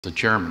the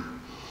chairman.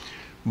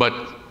 But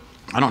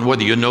I don't know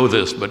whether you know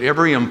this, but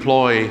every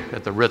employee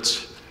at the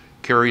Ritz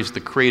carries the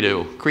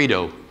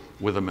credo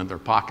with them in their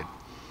pocket.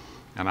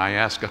 And I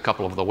asked a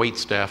couple of the wait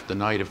staff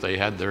tonight if they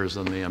had theirs,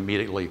 and they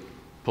immediately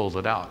pulled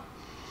it out.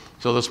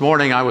 So this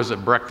morning I was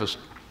at breakfast,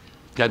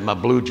 had my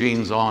blue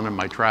jeans on and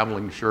my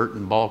traveling shirt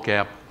and ball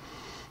cap,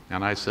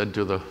 and I said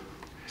to the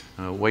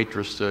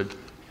waitress, "Do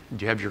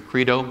you have your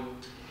credo?"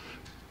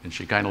 And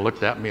she kind of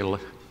looked at me,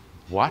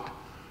 "What?"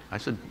 I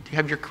said, "Do you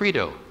have your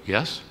credo?"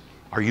 "Yes."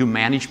 "Are you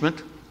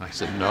management?" I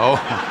said, "No."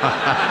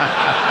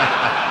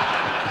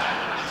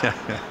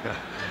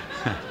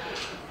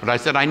 But I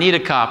said, "I need a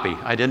copy."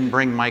 I didn't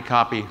bring my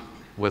copy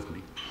with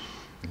me.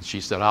 And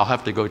she said, "I'll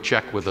have to go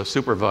check with a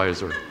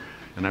supervisor."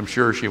 And I'm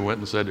sure she went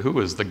and said,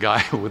 "Who is the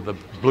guy with the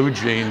blue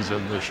jeans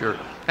and the shirt?"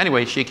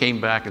 Anyway, she came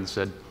back and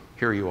said,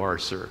 "Here you are,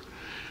 sir."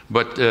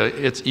 But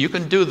you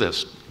can do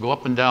this. Go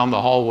up and down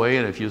the hallway,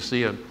 and if you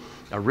see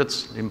a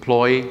Ritz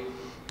employee,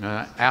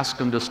 ask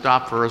them to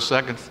stop for a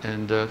second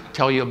and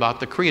tell you about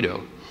the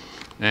credo.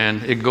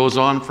 And it goes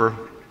on for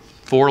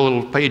 4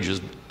 little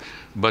pages.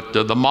 But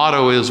the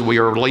motto is, we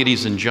are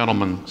ladies and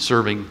gentlemen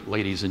serving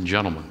ladies and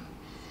gentlemen.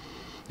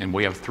 And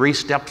we have 3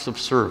 steps of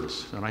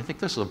service. And I think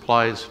this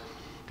applies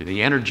to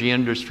the energy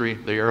industry,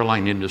 the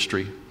airline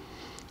industry.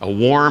 A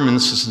warm and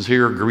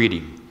sincere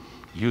greeting.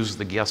 Use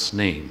the guest's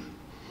name.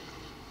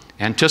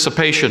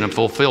 Anticipation and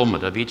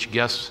fulfillment of each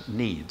guest's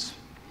needs.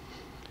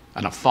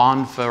 And a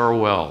fond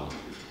farewell.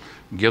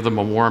 Give them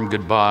a warm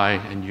goodbye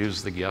and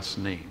use the guest's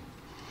name.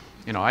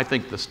 You know, I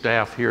think the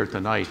staff here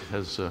tonight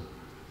has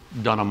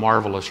done a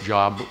marvelous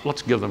job.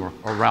 Let's give them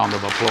a round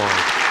of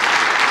applause.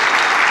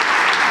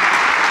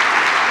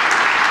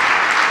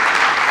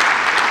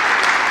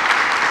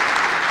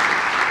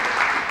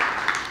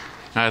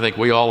 I think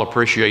we all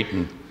appreciate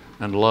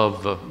and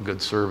love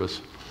good service.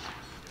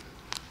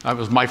 It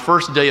was my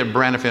first day at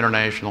Braniff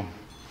International.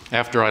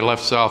 After I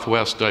left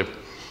Southwest, I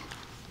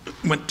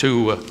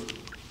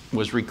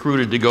was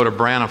recruited to go to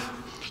Braniff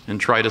and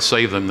try to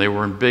save them. They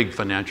were in big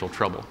financial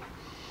trouble.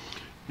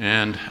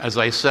 And as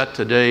I sat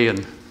today,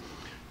 and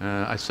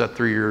I sat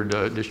through your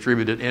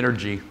distributed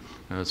energy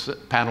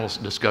panel's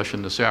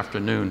discussion this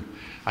afternoon,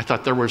 I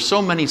thought there were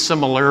so many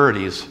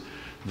similarities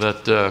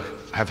that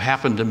have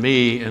happened to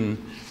me in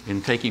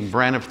taking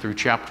Braniff through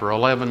Chapter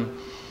 11,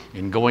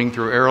 in going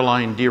through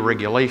airline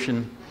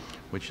deregulation,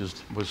 which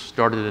was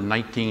started in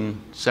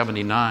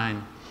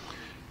 1979,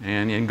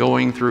 and in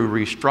going through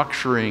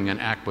restructuring and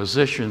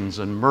acquisitions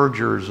and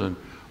mergers and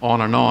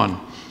on and on.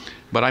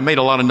 But I made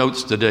a lot of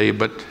notes today,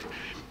 but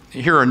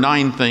here are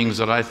 9 things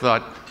that I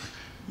thought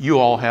you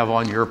all have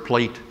on your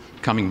plate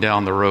coming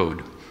down the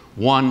road.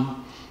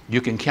 1,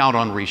 you can count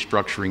on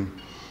restructuring.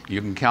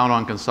 You can count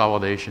on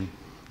consolidation.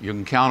 You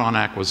can count on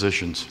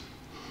acquisitions.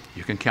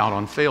 You can count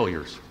on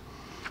failures.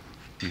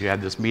 You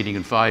had this meeting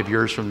in 5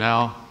 years from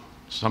now.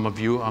 Some of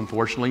you,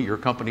 unfortunately, your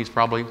companies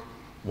probably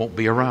won't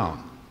be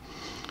around.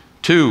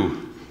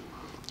 2,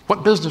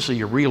 what business are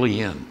you really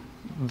in?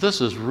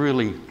 This is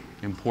really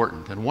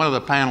important. And one of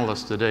the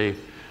panelists today,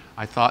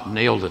 I thought,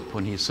 nailed it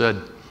when he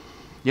said,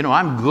 "You know,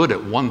 I'm good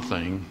at one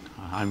thing.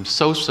 I'm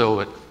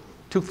so-so at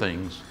 2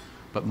 things.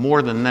 But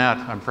more than that,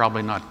 I'm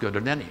probably not good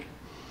at any."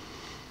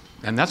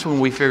 And that's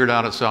when we figured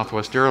out at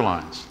Southwest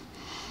Airlines.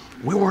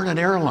 We weren't an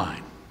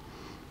airline.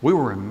 We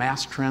were in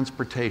mass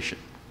transportation.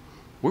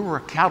 We were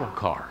a cattle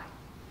car.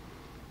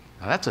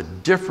 Now, that's a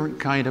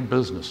different kind of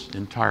business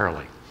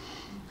entirely.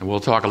 And we'll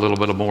talk a little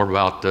bit more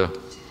about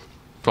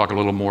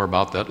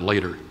that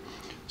later.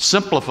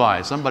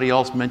 Simplify. Somebody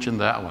else mentioned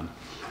that one.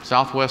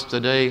 Southwest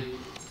today,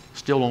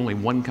 still only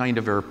one kind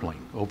of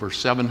airplane. Over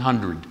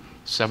 700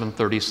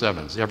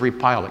 737s. Every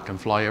pilot can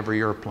fly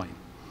every airplane.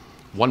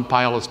 1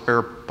 pile of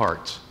spare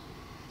parts.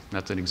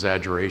 That's an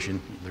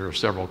exaggeration. There are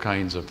several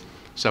kinds of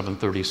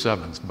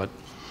 737s, but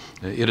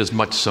it is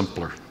much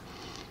simpler.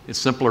 It's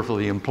simpler for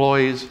the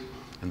employees,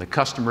 and the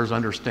customers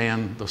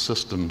understand the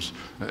systems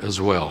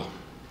as well.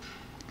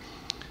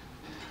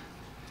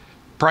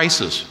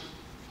 Prices.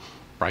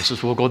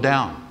 Prices will go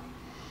down.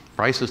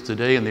 Prices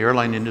today in the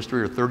airline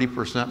industry are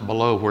 30%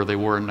 below where they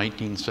were in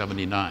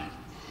 1979.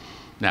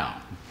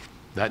 Now,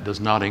 that does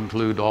not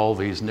include all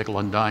these nickel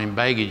and dime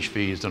baggage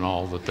fees and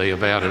all that they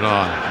have added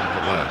on,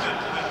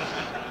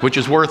 which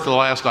is worth, the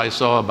last I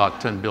saw, about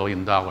 $10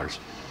 billion.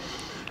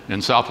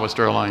 And Southwest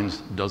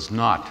Airlines does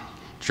not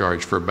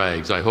charge for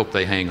bags. I hope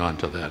they hang on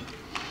to that.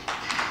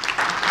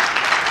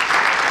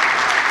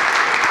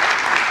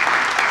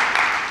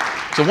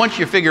 So once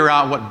you figure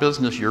out what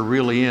business you're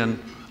really in,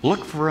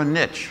 look for a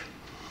niche.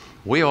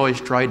 We always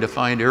tried to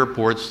find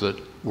airports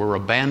that were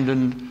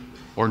abandoned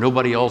or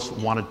nobody else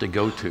wanted to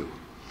go to.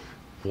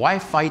 Why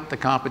fight the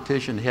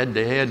competition head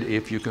to head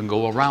if you can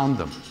go around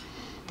them,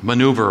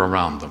 maneuver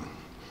around them?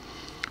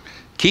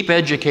 Keep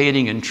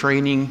educating and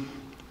training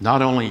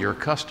not only your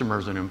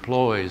customers and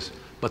employees,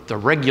 but the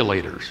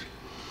regulators.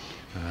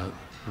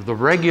 The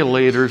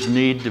regulators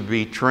need to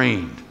be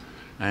trained.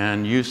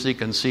 And you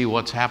can see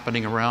what's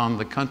happening around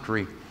the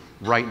country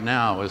right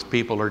now as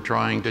people are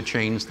trying to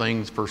change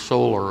things for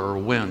solar or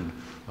wind,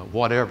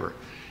 whatever.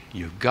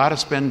 You've got to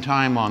spend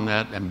time on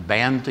that and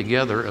band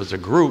together as a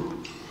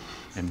group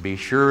and be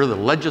sure the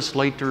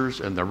legislators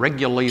and the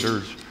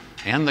regulators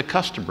and the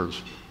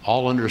customers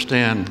all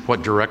understand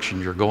what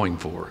direction you're going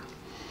for.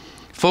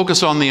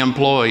 Focus on the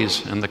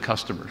employees and the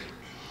customers.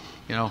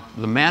 You know,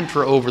 the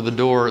mantra over the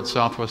door at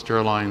Southwest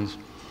Airlines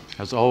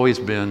has always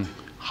been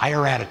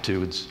higher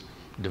attitudes,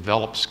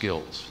 develop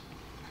skills.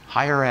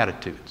 Higher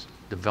attitudes,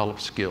 develop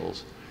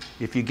skills.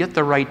 If you get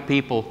the right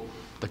people,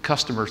 the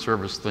customer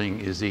service thing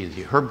is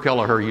easy. Herb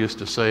Kelleher used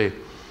to say,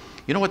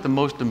 you know what the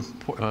most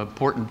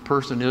important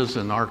person is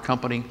in our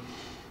company?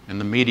 And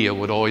the media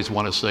would always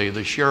want to say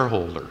the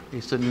shareholder.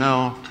 He said,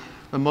 no,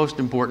 the most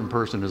important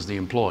person is the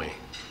employee.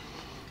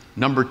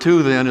 Number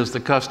two then is the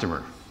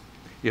customer.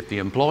 If the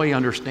employee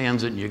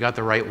understands it and you got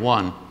the right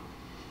one,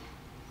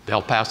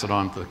 they'll pass it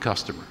on to the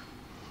customer.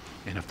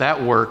 And if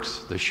that works,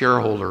 the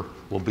shareholder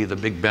will be the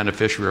big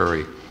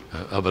beneficiary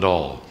of it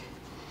all.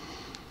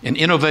 And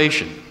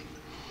innovation.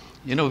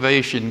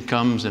 Innovation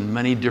comes in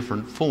many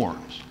different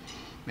forms.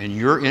 And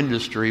your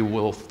industry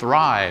will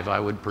thrive, I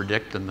would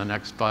predict, in the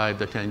next 5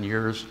 to 10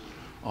 years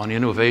on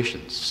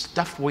innovation.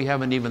 Stuff we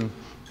haven't even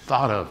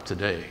thought of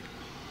today.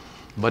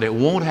 But it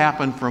won't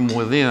happen from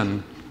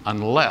within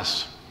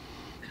unless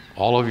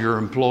all of your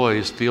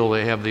employees feel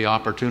they have the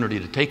opportunity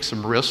to take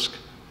some risk,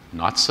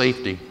 not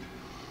safety,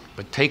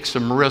 but take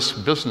some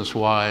risk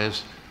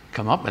business-wise,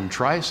 come up and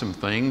try some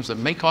things that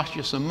may cost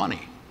you some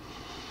money.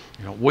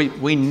 You know,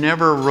 we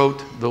never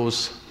wrote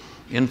those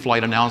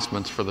in-flight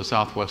announcements for the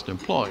Southwest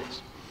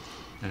employees.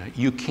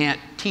 You can't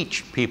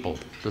teach people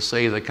to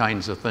say the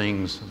kinds of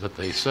things that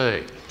they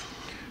say.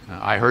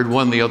 I heard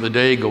one the other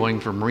day going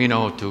from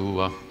Reno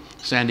to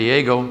San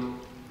Diego,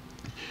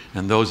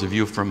 and those of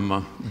you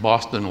from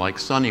Boston like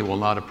Sonny will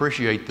not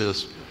appreciate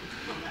this,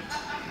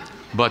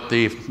 but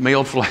the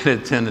male flight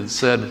attendant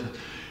said,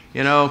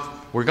 you know,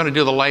 we're going to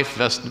do the life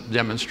vest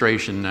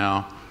demonstration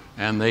now.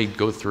 And they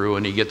go through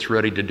and he gets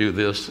ready to do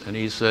this. And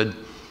he said,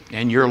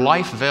 and your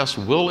life vest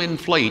will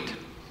inflate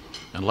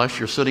unless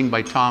you're sitting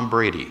by Tom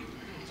Brady.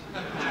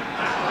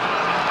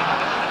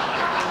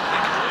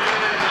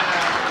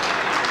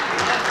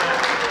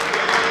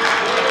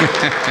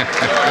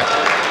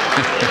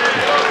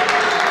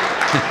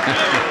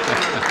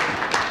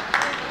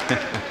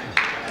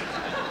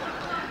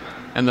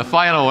 And the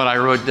final one I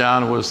wrote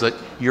down was that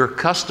your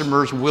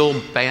customers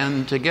will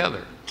band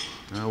together.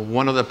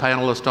 One of the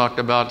panelists talked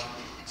about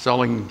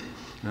selling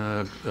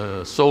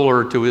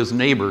solar to his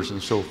neighbors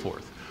and so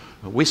forth.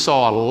 We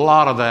saw a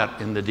lot of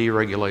that in the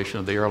deregulation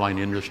of the airline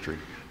industry.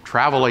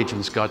 Travel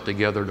agents got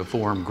together to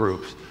form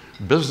groups.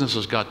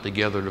 Businesses got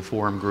together to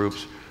form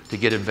groups to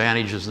get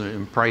advantages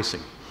in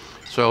pricing.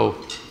 So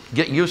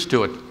get used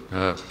to it.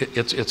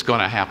 It's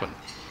going to happen.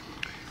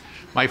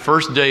 My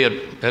first day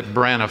at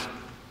Braniff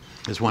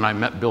is when I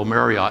met Bill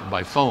Marriott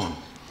by phone.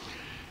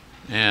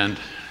 And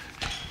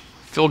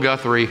Phil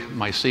Guthrie,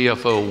 my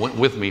CFO, went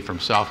with me from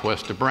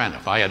Southwest to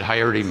Braniff. I had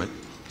hired him at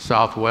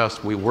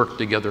Southwest. We worked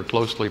together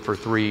closely for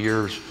 3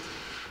 years.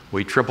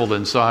 We tripled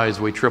in size.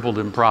 We tripled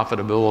in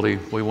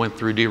profitability. We went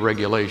through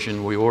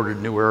deregulation. We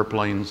ordered new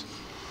airplanes.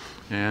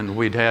 And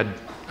we'd had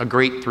a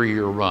great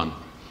 3-year run.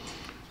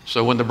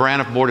 So when the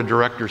Braniff Board of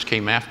Directors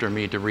came after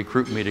me to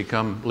recruit me to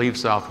come leave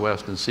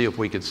Southwest and see if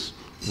we could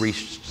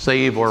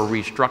save or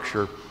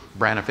restructure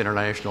Braniff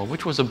International,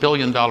 which was $1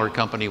 billion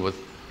company with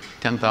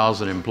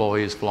 10,000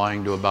 employees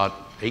flying to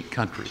about 8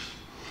 countries.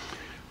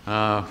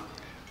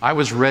 I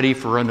was ready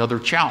for another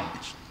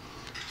challenge.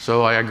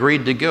 So I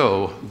agreed to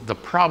go. The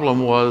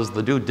problem was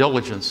the due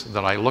diligence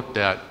that I looked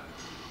at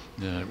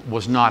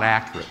was not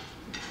accurate.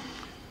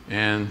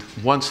 And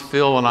once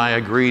Phil and I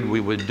agreed we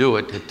would do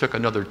it, it took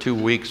another 2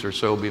 weeks or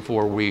so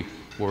before we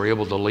were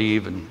able to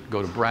leave and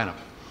go to Braniff.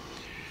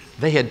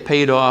 They had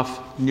paid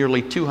off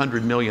nearly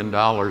 $200 million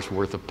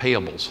worth of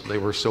payables. They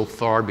were so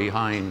far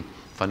behind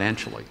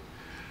financially.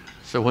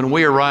 So when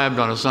we arrived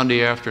on a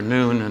Sunday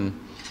afternoon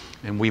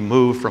and we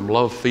moved from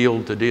Love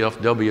Field to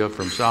DFW,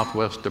 from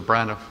Southwest to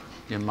Braniff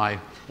in my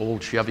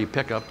old Chevy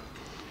pickup,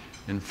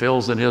 and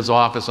Phil's in his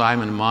office,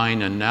 I'm in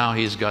mine, and now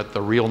he's got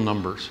the real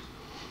numbers.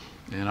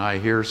 And I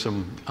hear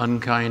some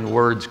unkind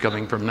words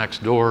coming from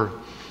next door.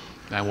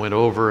 I went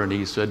over and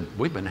he said,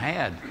 we've been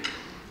had.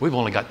 We've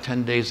only got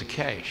 10 days of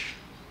cash.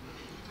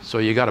 So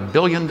you got $1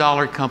 billion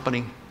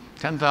company,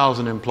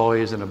 10,000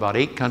 employees in about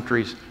 8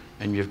 countries,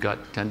 and you've got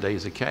 10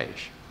 days of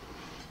cash.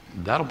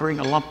 That'll bring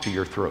a lump to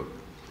your throat.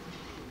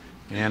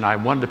 And I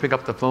wanted to pick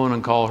up the phone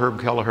and call Herb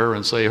Kelleher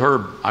and say,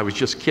 Herb, I was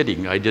just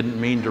kidding. I didn't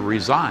mean to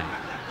resign.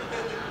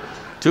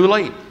 Too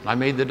late. I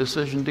made the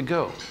decision to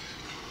go.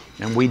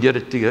 And we did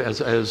it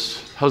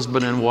as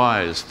husband and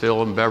wives.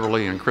 Phil and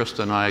Beverly and Krista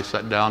and I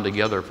sat down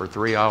together for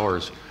 3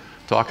 hours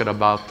talking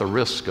about the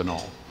risk and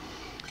all.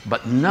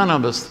 But none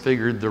of us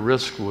figured the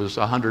risk was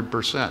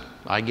 100%.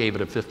 I gave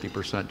it a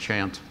 50%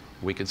 chance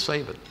we could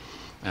save it.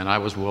 And I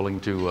was willing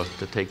to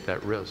take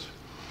that risk.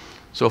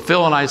 So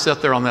Phil and I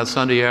sat there on that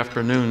Sunday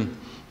afternoon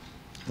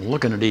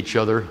looking at each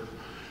other.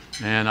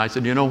 And I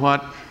said, you know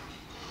what?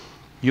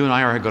 You and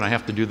I are going to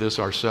have to do this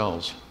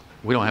ourselves.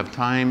 We don't have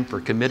time for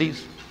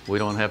committees. We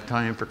don't have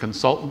time for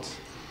consultants.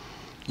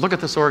 Look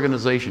at this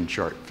organization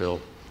chart, Phil.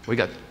 We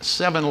got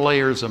 7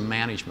 layers of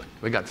management.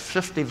 We got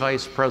 50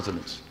 vice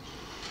presidents.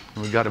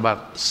 We've got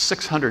about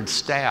 600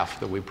 staff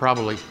that we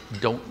probably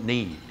don't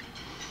need.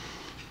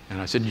 And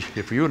I said,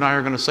 if you and I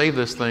are going to save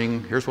this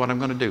thing, here's what I'm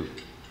going to do.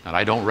 And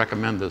I don't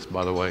recommend this,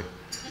 by the way.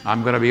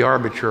 I'm going to be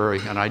arbitrary,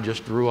 and I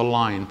just drew a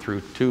line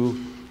through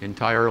 2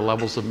 entire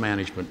levels of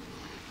management,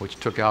 which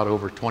took out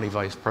over 20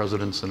 vice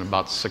presidents and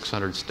about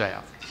 600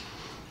 staff.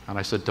 And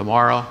I said,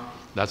 tomorrow,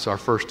 that's our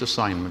first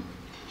assignment,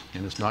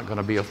 and it's not going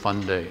to be a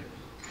fun day.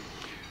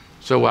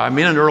 So I'm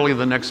in early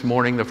the next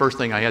morning. The first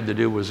thing I had to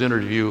do was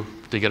interview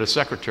to get a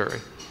secretary.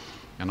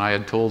 And I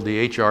had told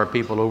the HR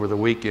people over the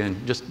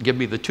weekend, just give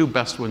me the 2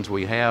 best ones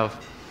we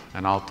have,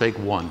 and I'll take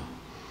one.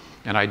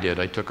 And I did.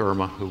 I took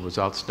Irma, who was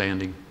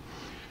outstanding.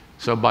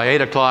 So by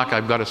 8 o'clock,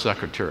 I've got a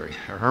secretary.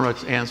 Irma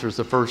answers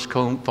the first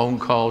phone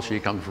call. She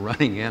comes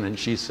running in, and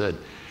she said,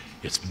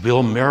 it's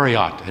Bill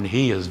Marriott, and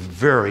he is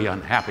very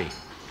unhappy.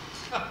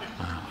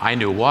 I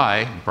knew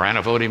why.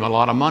 Braniff owed him a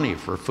lot of money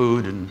for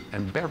food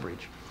and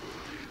beverage.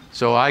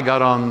 So I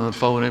got on the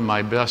phone in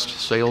my best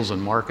sales and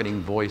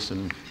marketing voice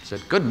and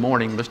said, good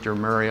morning, Mr.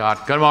 Marriott.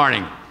 Good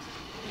morning.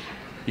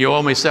 You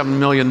owe me $7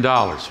 million.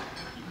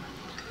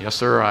 Yes,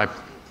 sir,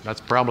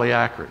 that's probably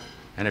accurate.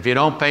 And if you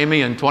don't pay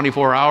me in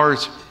 24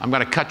 hours, I'm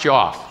going to cut you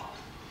off.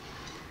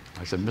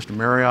 I said, Mr.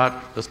 Marriott,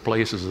 this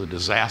place is a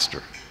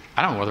disaster.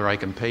 I don't know whether I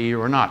can pay you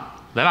or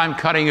not. Then I'm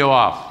cutting you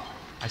off.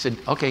 I said,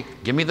 okay,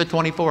 give me the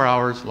 24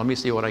 hours. Let me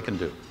see what I can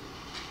do.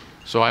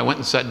 So I went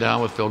and sat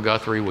down with Phil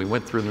Guthrie. We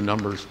went through the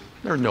numbers.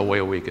 There's no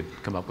way we could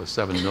come up with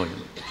 $7 million.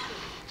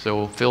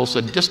 So Phil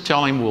said, just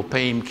tell him we'll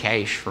pay him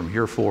cash from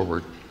here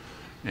forward.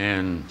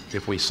 And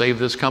if we save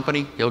this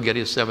company, he'll get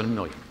his $7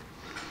 million.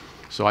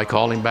 So I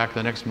called him back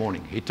the next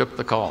morning. He took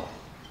the call.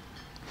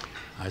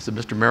 I said,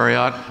 Mr.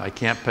 Marriott, I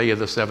can't pay you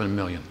the $7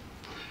 million.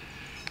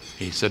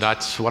 He said,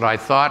 that's what I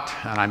thought,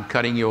 and I'm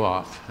cutting you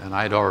off. And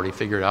I'd already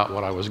figured out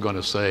what I was going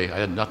to say. I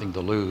had nothing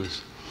to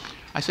lose.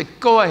 I said,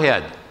 go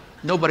ahead.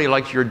 Nobody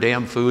likes your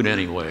damn food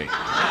anyway.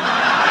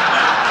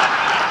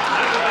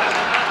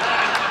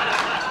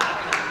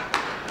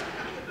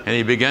 And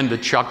he began to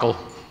chuckle.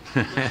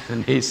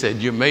 And he said,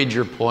 you made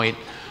your point.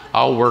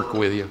 I'll work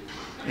with you.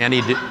 And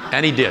he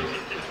did.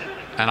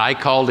 And I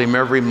called him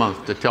every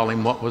month to tell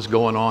him what was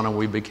going on, and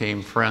we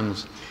became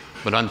friends.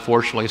 But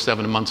unfortunately,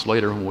 7 months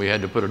later, when we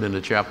had to put it into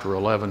Chapter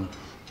 11,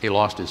 he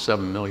lost his $7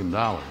 million.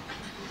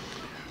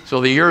 So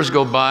the years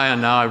go by,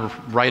 and now I'm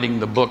writing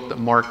the book that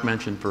Mark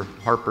mentioned for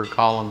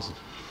HarperCollins.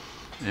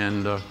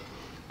 And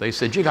they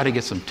said, you got to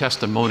get some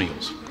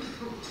testimonials.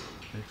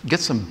 Get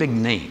some big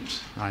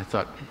names. And I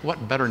thought,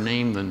 what better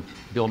name than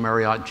Bill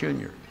Marriott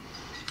Jr.?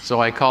 So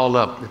I called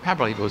up,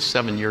 probably it was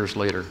 7 years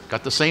later,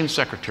 got the same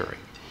secretary.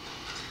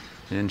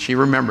 And she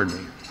remembered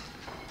me.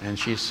 And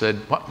she said,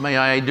 what may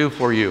I do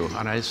for you?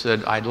 And I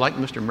said, I'd like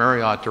Mr.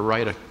 Marriott to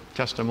write a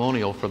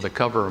testimonial for the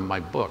cover of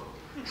my book.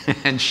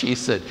 And she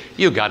said,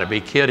 you got to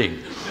be kidding.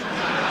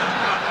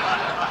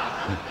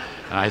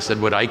 And I said,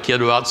 would I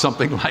kid about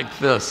something like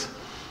this?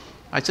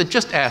 I said,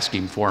 just ask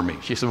him for me.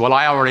 She said, well,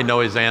 I already know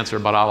his answer,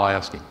 but I'll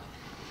ask him.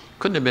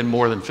 Couldn't have been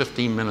more than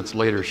 15 minutes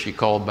later, she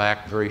called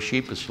back very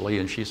sheepishly,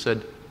 and she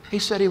said, he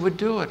said he would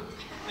do it.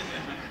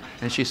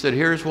 And she said,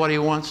 here's what he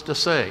wants to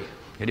say.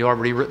 And he'd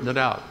already written it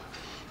out.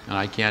 And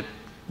I can't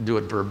do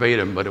it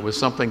verbatim, but it was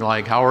something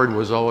like, Howard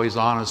was always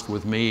honest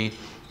with me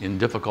in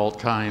difficult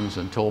times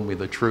and told me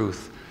the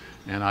truth,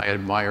 and I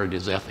admired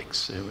his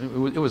ethics.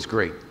 It was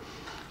great.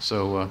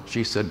 So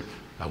she said,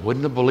 I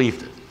wouldn't have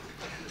believed it.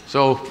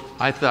 So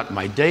I thought,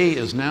 my day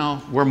is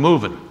now, we're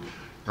moving.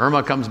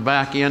 Irma comes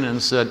back in and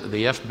said,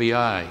 the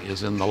FBI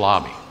is in the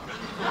lobby.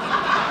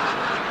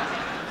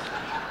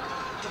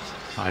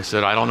 I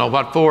said, I don't know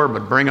what for,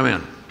 but bring them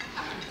in.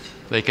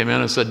 They came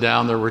in and sat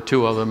down. There were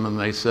 2 of them, and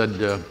they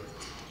said,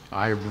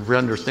 I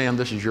understand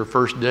this is your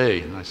first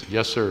day. And I said,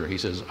 yes, sir. He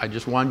says, I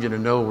just wanted you to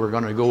know we're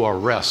going to go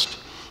arrest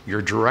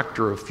your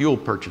director of fuel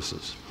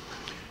purchases.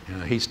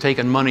 He's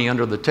taken money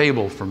under the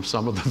table from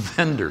some of the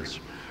vendors.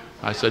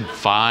 I said,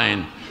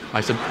 fine. I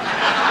said,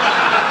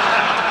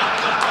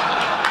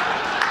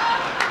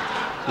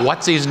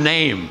 what's his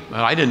name? And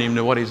I didn't even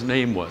know what his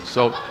name was.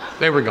 So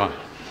they were gone.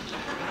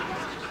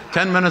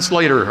 10 minutes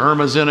later,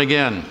 Irma's in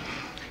again.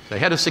 The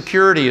head of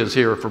security is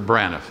here for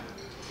Braniff.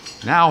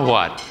 Now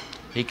what?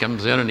 He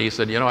comes in and he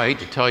said, you know, I hate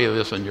to tell you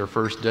this on your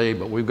first day,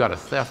 but we've got a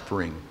theft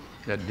ring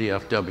at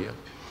DFW,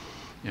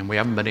 and we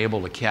haven't been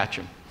able to catch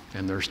them.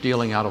 And they're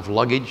stealing out of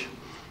luggage.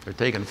 They're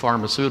taking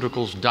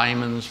pharmaceuticals,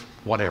 diamonds,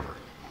 whatever.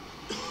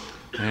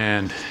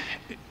 And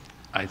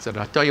I said,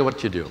 I'll tell you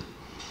what you do.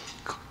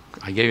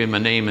 I gave him a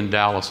name in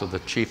Dallas of the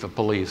chief of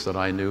police that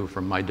I knew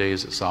from my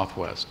days at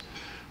Southwest.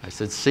 I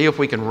said, see if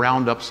we can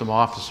round up some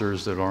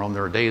officers that are on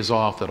their days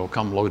off that'll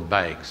come load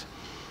bags,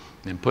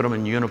 and put them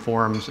in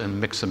uniforms and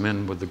mix them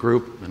in with the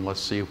group, and let's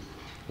see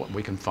what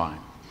we can find.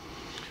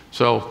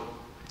 So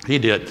he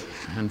did.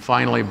 And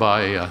finally,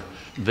 by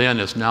then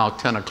it's now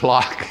 10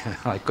 o'clock.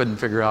 I couldn't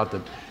figure out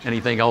that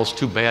anything else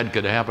too bad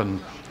could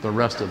happen the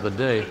rest of the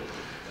day.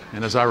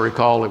 And as I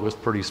recall, it was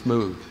pretty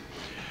smooth.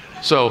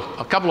 So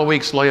a couple of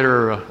weeks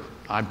later,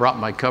 I brought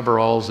my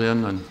coveralls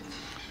in,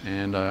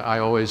 and I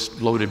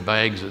always loaded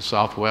bags at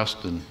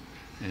Southwest and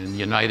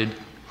United,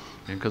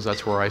 because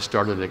that's where I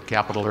started at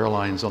Capital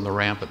Airlines on the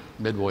ramp at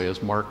Midway,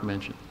 as Mark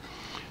mentioned.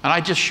 And I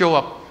just show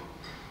up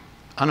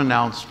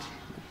unannounced,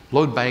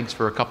 load bags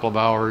for a couple of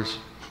hours,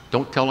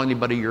 don't tell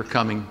anybody you're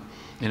coming,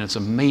 and it's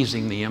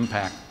amazing the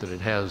impact that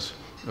it has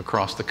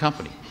across the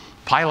company.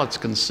 Pilots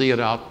can see it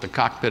out the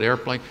cockpit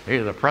airplane. Hey,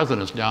 the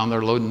president's down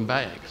there loading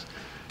bags.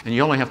 And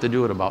you only have to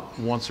do it about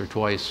once or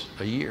twice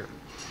a year.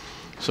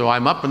 So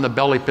I'm up in the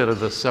belly pit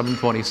of the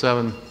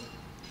 727,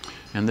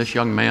 and this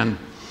young man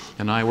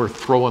and I were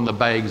throwing the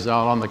bags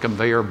out on the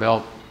conveyor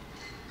belt.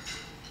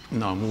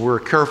 No, we're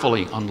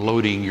carefully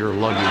unloading your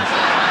luggage.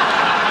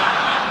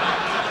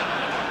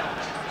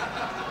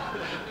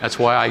 That's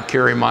why I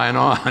carry mine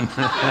on.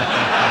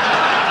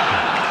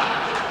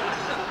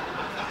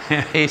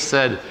 He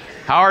said,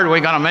 "Howard, are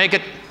we going to make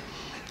it?"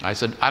 I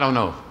said, "I don't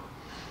know."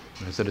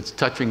 I said, "It's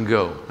touch and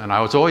go." And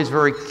I was always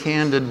very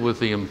candid with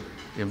the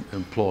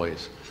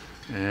employees,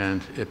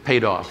 and it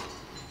paid off.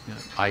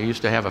 I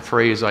used to have a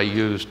phrase I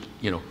used,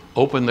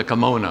 open the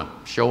kimono,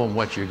 show them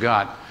what you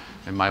got.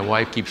 And my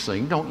wife keeps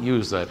saying, "Don't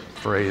use that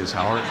phrase,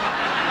 Howard."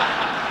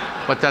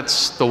 But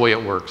that's the way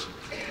it works.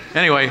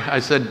 Anyway, I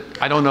said,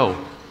 "I don't know.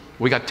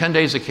 We got 10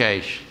 days of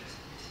cash.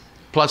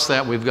 Plus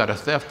that, we've got a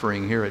theft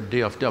ring here at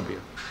DFW.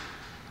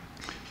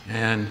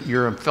 And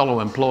your fellow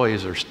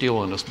employees are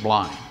stealing us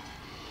blind."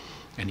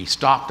 And he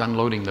stopped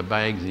unloading the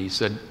bags and he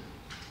said,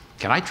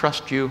 "Can I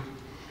trust you?"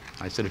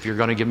 I said, "If you're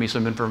going to give me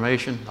some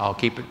information, I'll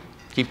keep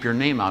your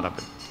name out of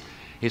it."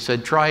 He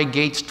said, "Try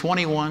gates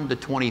 21 to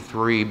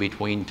 23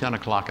 between 10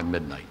 o'clock and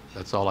midnight.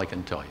 That's all I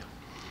can tell you."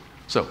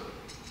 So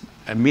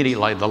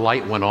immediately the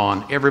light went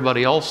on.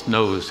 Everybody else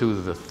knows who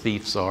the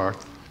thieves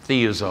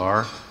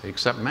are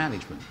except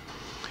management.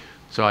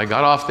 So I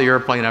got off the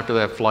airplane after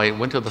that flight,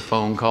 went to the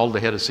phone, called the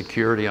head of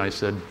security, and I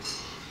said,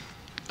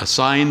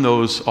 "Assign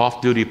those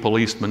off-duty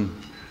policemen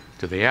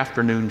to the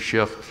afternoon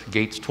shift,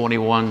 gates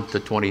 21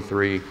 to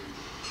 23,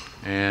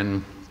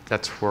 and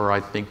that's where I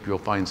think you'll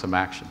find some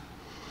action."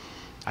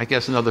 I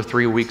guess another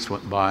 3 weeks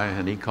went by,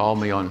 and he called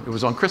me it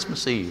was on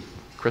Christmas Eve.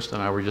 Krista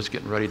and I were just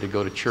getting ready to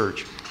go to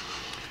church.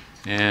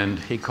 And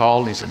he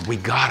called and he said, "We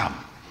got them."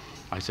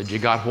 I said, "You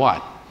got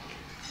what?"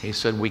 He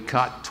said, "We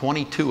caught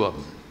 22 of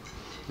them.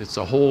 It's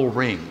a whole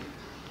ring."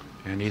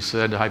 And he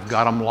said, "I've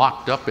got them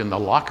locked up in the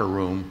locker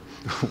room.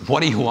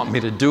 What do you want me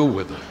to do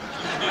with them?"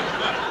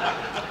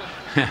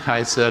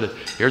 I said,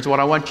 "Here's what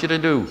I want you to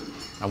do.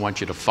 I want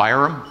you to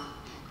fire them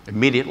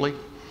immediately.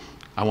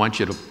 I want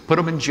you to put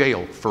them in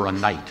jail for a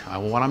night. I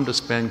want them to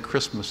spend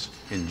Christmas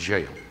in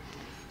jail.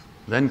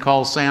 Then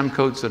call Sam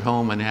Coates at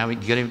home and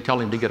tell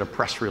him to get a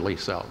press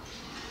release out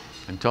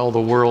and tell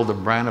the world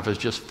that Braniff has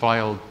just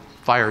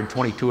fired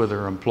 22 of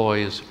their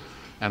employees,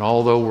 and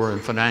although we're in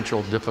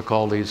financial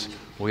difficulties,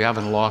 we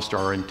haven't lost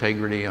our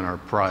integrity and our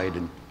pride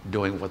in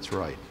doing what's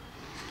right."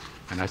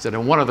 And I said,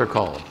 "And one other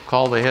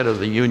call the head of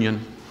the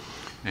union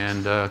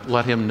and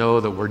let him know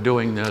that we're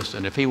doing this,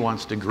 and if he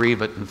wants to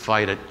grieve it and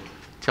fight it,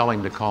 tell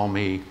him to call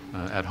me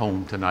at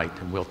home tonight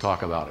and we'll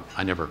talk about it."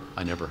 I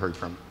never heard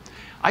from him.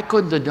 I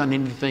couldn't have done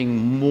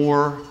anything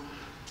more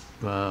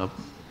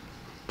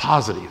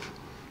positive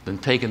than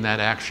taking that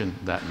action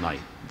that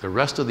night. The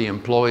rest of the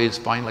employees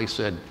finally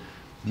said,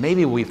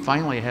 maybe we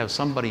finally have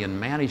somebody in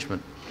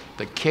management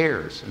that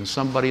cares, and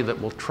somebody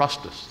that will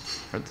trust us,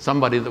 or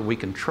somebody that we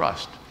can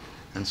trust,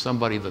 and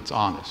somebody that's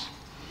honest.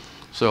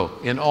 So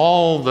in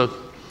all the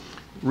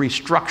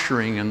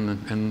restructuring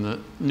and the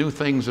new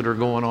things that are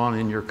going on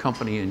in your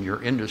company and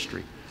your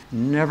industry,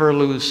 never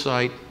lose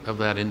sight of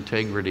that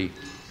integrity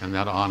and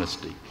that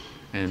honesty.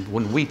 And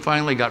when we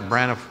finally got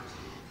Braniff,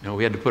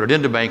 we had to put it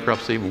into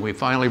bankruptcy. When we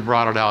finally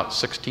brought it out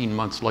 16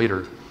 months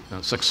later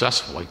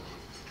successfully,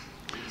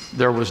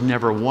 there was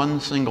never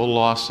one single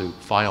lawsuit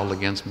filed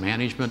against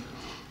management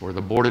or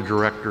the board of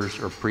directors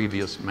or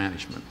previous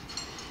management.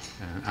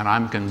 And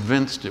I'm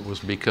convinced it was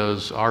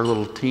because our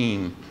little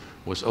team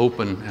was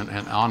open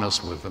and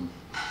honest with them.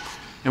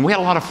 And we had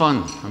a lot of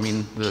fun. I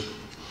mean,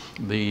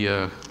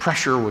 the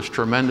pressure was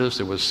tremendous.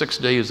 It was 6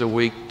 days a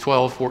week,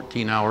 12,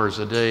 14 hours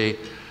a day,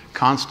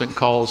 constant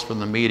calls from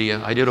the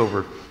media. I did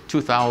over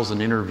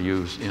 2,000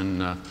 interviews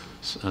in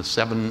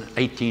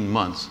 18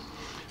 months,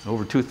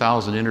 over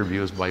 2,000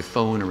 interviews by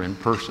phone or in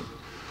person.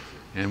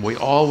 And we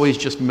always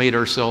just made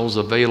ourselves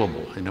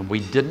available, and we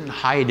didn't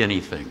hide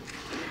anything,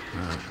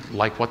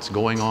 like what's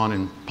going on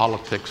in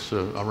politics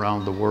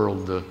around the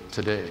world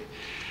today.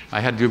 I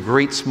had a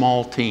great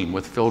small team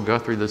with Phil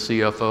Guthrie, the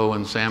CFO,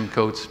 and Sam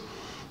Coates,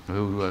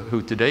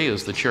 who today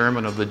is the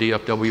chairman of the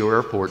DFW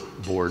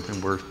Airport Board,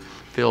 and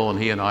Phil and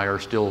he and I are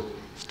still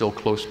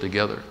close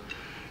together.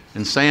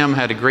 And Sam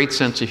had a great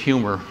sense of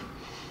humor,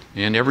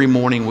 and every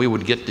morning we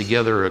would get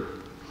together at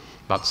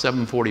about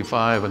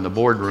 7:45 in the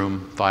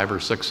boardroom, 5 or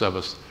 6 of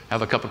us,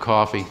 have a cup of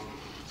coffee,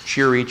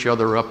 cheer each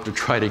other up to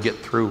try to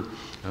get through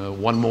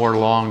one more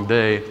long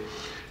day.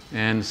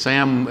 And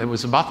Sam, it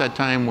was about that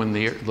time when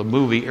the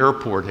movie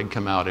Airport had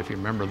come out, if you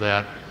remember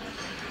that.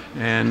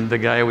 And the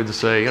guy would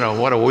say, you know,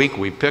 what a week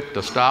we picked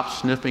to stop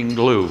sniffing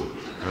glue.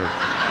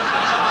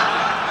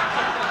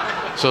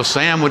 So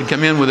Sam would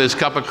come in with his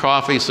cup of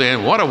coffee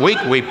saying, what a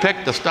week we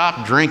picked to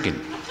stop drinking.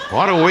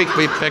 What a week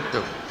we picked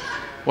to...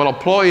 Well,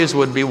 employees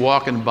would be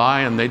walking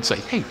by and they'd say,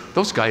 hey,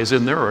 those guys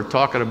in there are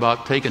talking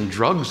about taking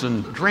drugs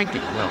and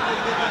drinking.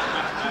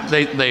 Well,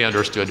 they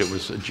understood it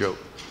was a joke.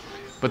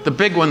 But the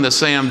big one that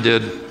Sam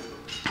did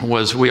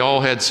was we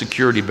all had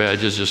security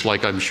badges, just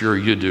like I'm sure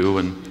you do,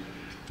 and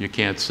you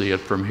can't see it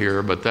from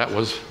here, but that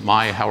was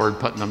my Howard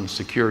Putnam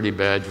security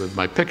badge with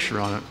my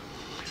picture on it.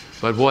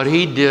 But what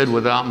he did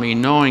without me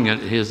knowing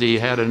it is he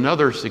had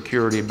another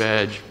security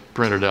badge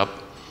printed up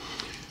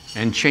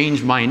and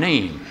changed my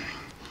name.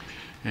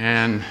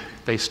 And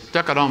they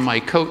stuck it on my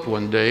coat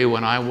one day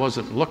when I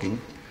wasn't looking,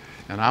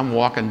 and I'm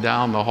walking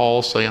down the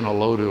hall saying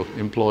hello to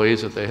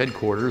employees at the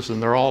headquarters,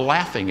 and they're all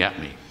laughing at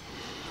me.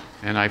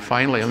 And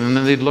and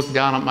then they'd look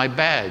down at my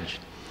badge.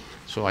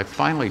 So I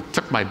finally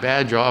took my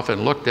badge off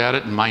and looked at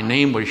it, and my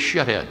name was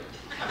Shithead.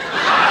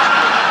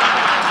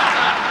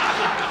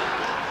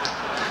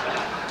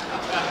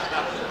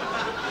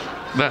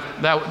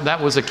 That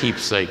was a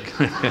keepsake.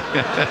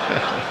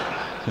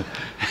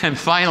 And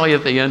finally,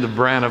 at the end of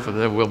Braniff, and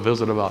then we'll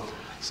visit about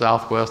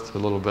Southwest a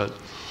little bit.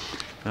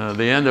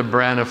 The end of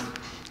Braniff,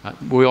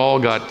 we all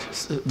got,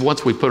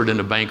 once we put it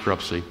into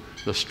bankruptcy,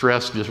 the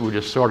stress we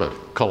just sort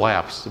of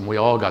collapsed, and we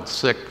all got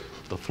sick.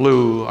 The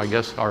flu, I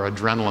guess our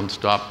adrenaline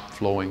stopped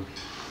flowing.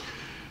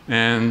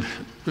 And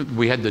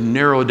we had to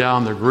narrow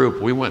down the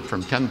group. We went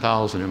from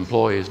 10,000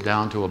 employees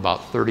down to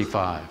about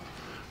 35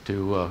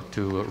 to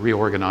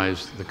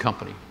reorganize the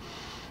company.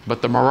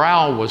 But the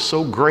morale was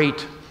so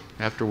great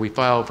after we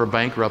filed for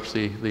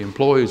bankruptcy. The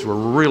employees were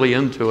really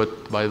into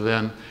it by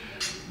then.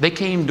 They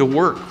came to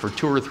work for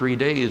 2 or 3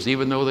 days,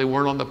 even though they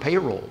weren't on the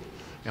payroll.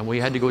 And we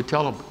had to go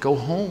tell them, go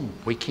home,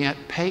 we can't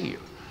pay you.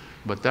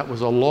 But that was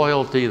a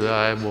loyalty that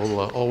I will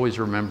always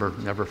remember,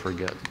 never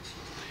forget.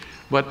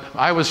 But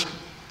I was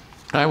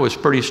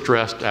pretty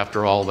stressed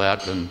after all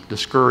that and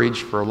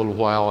discouraged for a little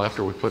while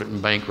after we put it in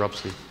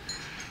bankruptcy.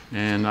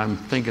 And I'm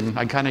thinking,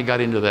 I kind of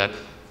got into that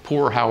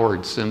poor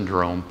Howard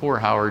syndrome. Poor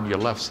Howard, you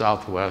left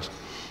Southwest.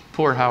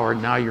 Poor Howard,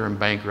 now you're in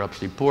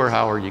bankruptcy. Poor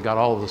Howard, you got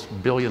all this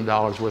 $1 billion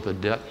worth of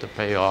debt to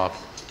pay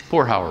off.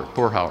 Poor Howard,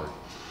 poor Howard.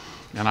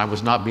 And I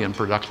was not being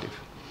productive.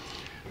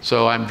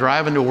 So I'm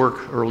driving to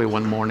work early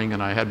one morning,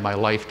 and I had my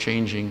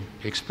life-changing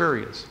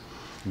experience.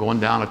 Going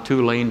down a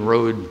 2-lane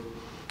road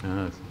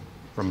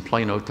from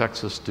Plano,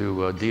 Texas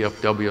to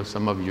DFW.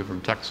 Some of you from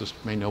Texas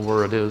may know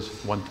where it is,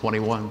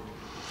 121.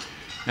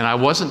 And I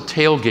wasn't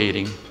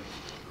tailgating,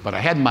 but I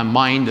had my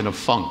mind in a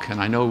funk, and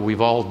I know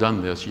we've all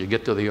done this. You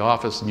get to the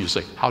office and you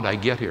say, how'd I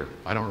get here?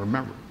 I don't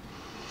remember.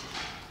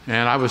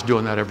 And I was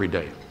doing that every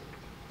day.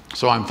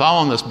 So I'm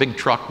following this big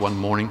truck one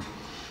morning,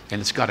 and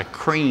it's got a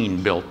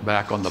crane built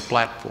back on the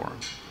platform.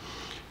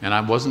 And I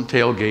wasn't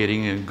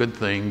tailgating, and a good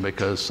thing,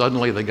 because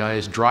suddenly the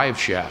guy's drive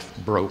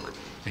shaft broke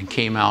and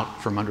came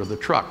out from under the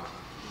truck.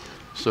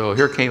 So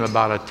here came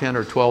about a 10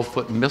 or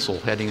 12-foot missile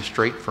heading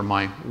straight for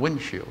my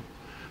windshield.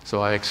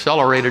 So I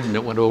accelerated, and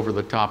it went over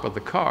the top of the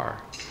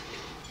car.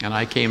 And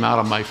I came out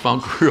of my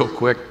funk real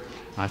quick,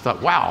 and I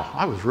thought, wow,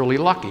 I was really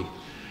lucky.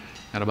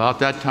 And about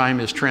that time,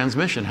 his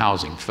transmission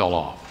housing fell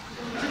off.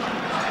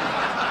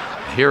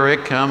 Here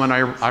it come, and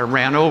I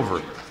ran over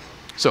it.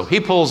 So he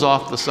pulls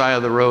off the side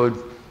of the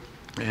road,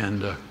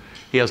 and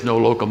he has no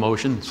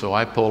locomotion, so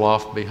I pull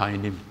off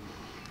behind him.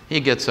 He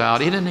gets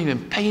out. He didn't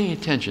even pay any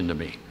attention to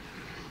me.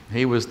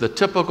 He was the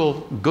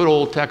typical good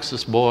old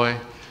Texas boy,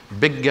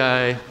 big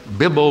guy,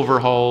 bib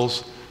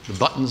overalls, the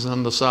buttons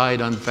on the side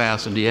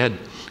unfastened. He had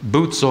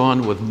boots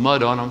on with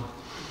mud on them.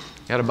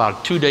 He had about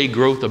a 2-day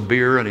growth of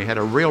beer, and he had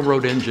a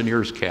railroad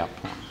engineer's cap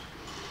on.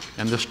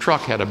 And this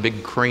truck had a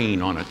big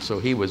crane on it, so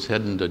he was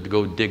heading to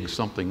go dig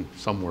something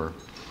somewhere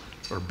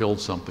or build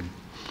something.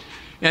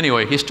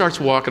 Anyway, he starts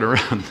walking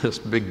around this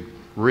big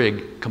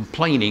rig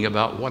complaining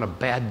about what a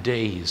bad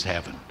day he's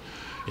having.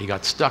 He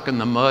got stuck in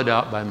the mud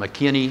out by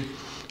McKinney,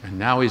 and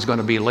now he's going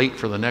to be late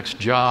for the next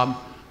job.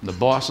 The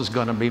boss is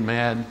going to be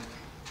mad.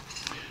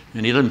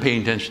 And he didn't pay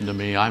attention to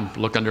me. I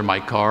look under my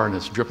car, and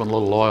it's dripping a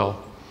little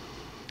oil.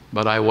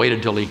 But I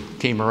waited till he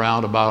came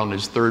around about on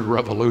his 3rd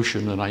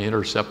revolution, and I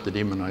intercepted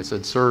him, and I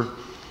said, sir,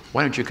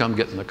 why don't you come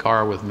get in the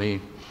car with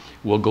me?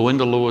 We'll go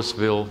into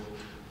Louisville.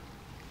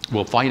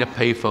 We'll find a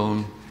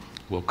payphone.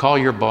 We'll call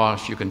your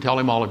boss. You can tell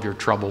him all of your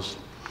troubles.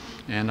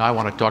 And I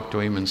want to talk to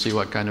him and see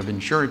what kind of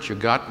insurance you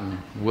got, and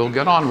we'll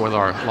get on with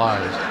our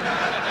lives.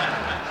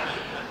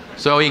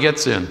 So he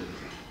gets in.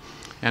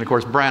 And of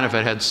course, Braniff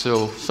had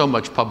so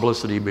much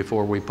publicity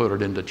before we put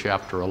it into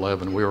Chapter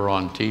 11. We were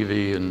on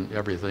TV and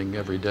everything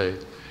every day.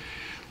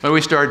 But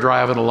we start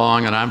driving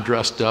along, and I'm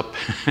dressed up,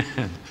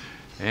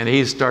 and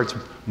he starts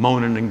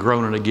moaning and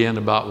groaning again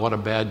about what a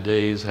bad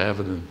day he's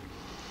having, and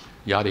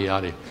yada,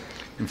 yada.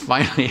 And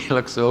finally, he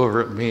looks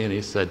over at me, and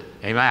he said,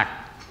 hey, Mac,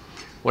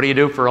 what do you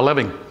do for a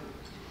living?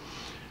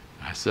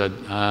 I said,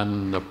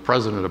 I'm the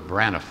president of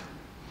Braniff.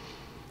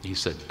 He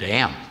said,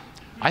 damn,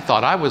 I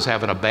thought I was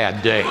having a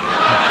bad day.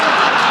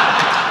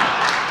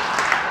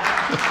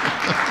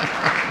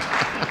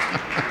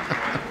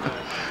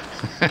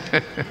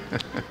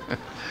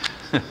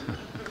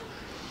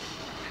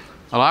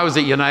 Well, I was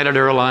at United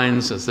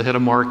Airlines as the head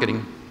of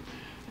marketing,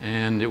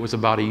 and it was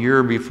about a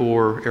year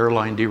before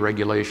airline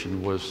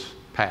deregulation was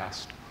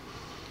passed.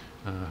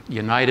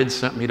 United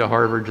sent me to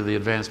Harvard to the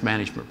advanced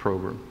management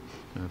program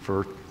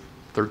for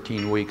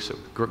 13 weeks.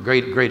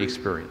 Great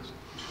experience.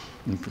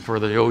 And for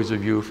those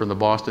of you from the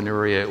Boston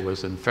area, it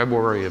was in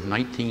February of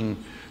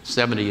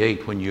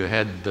 1978 when you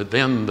had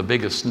the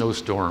biggest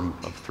snowstorm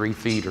of 3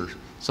 feet or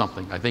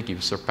something. I think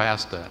you've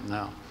surpassed that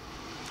now.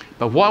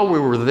 But while we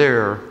were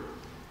there,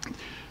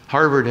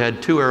 Harvard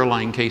had 2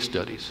 airline case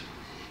studies,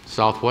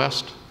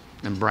 Southwest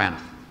and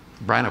Braniff.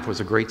 Braniff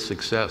was a great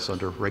success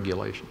under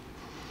regulation.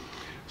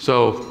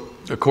 So,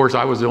 of course,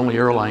 I was the only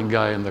airline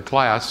guy in the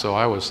class, so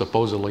I was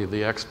supposedly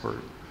the expert.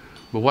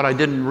 But what I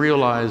didn't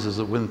realize is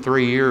that within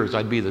 3 years,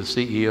 I'd be the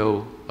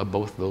CEO of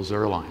both of those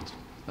airlines.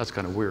 That's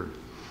kind of weird.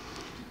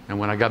 And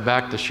when I got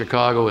back to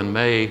Chicago in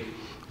May,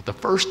 the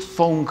first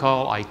phone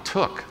call I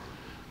took,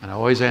 and I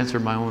always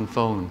answered my own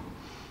phone,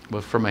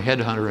 was from a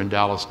headhunter in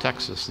Dallas,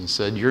 Texas, and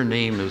said, your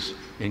name is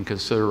in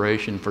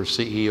consideration for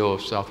CEO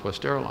of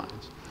Southwest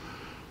Airlines.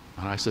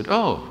 And I said,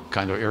 oh,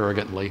 kind of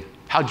arrogantly,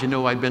 how'd you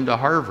know I'd been to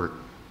Harvard?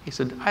 He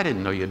said, I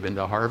didn't know you'd been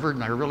to Harvard,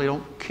 and I really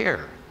don't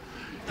care.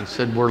 He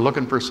said, we're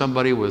looking for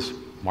somebody with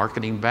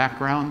marketing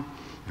background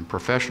and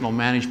professional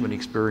management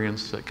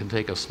experience that can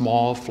take a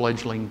small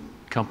fledgling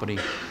company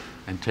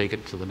and take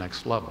it to the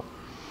next level.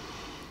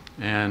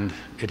 And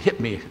it hit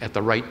me at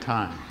the right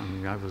time. I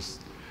mean,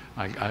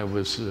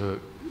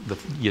 the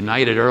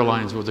United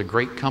Airlines was a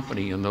great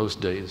company in those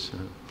days.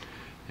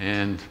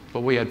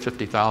 But we had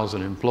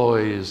 50,000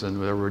 employees,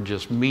 and there were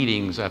just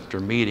meetings after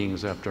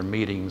meetings after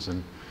meetings.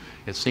 And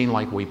it seemed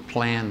like we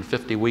planned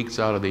 50 weeks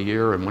out of the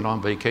year and went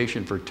on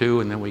vacation for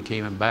 2, and then we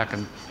came back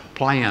and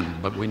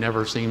planned, but we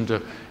never seemed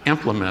to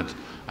implement.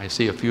 I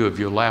see a few of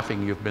you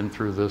laughing. You've been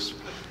through this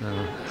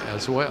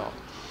as well.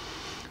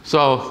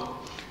 So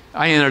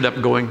I ended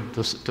up going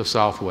to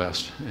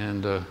Southwest,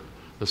 and the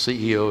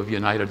CEO of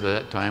United at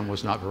that time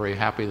was not very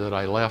happy that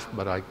I left,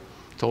 but I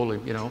told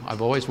him, you know,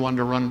 I've always wanted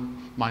to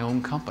run my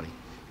own company,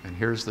 and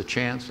here's the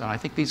chance, and I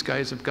think these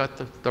guys have got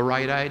the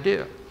right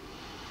idea.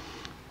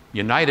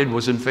 United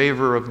was in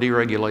favor of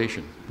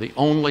deregulation, the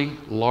only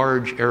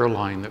large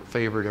airline that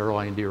favored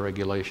airline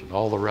deregulation.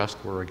 All the rest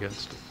were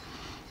against it.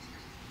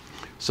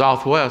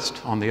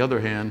 Southwest, on the other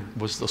hand,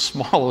 was the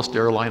smallest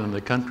airline in the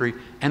country,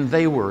 and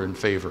they were in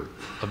favor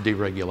of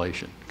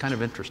deregulation. Kind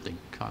of interesting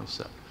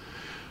concept.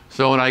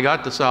 So when I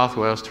got to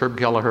Southwest, Herb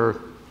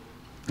Kelleher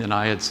and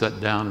I had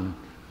sat down, and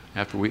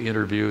after we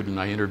interviewed, and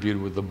I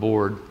interviewed with the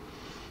board,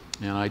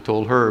 and I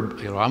told Herb,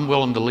 you know, I'm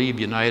willing to leave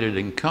United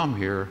and come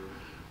here,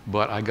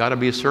 but I got to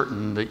be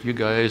certain that you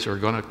guys are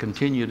going to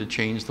continue to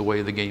change the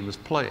way the game is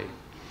played.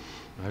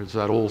 There's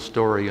that old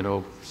story, you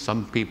know,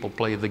 some people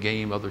play the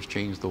game, others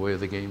change the way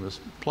the game is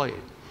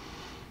played.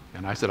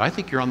 And I said, I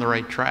think you're on the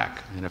right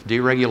track, and if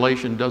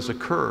deregulation does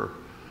occur,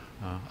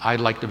 I'd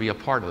like to be a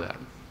part of that.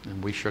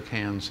 And we shook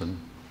hands, and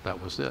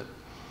that was it.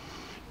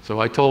 So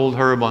I told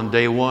Herb on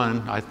day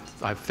one,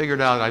 I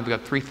figured out I've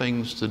got 3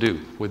 things to do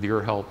with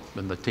your help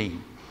and the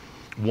team.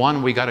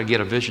 One, we got to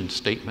get a vision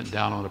statement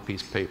down on a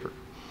piece of paper,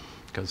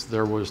 because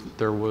there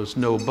was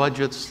no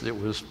budgets. It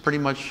was pretty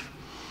much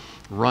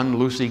run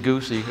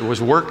loosey-goosey. It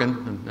was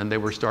working, and they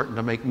were starting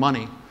to make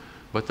money,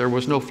 but there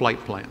was no flight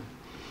plan.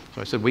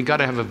 So I said, we got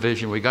to have a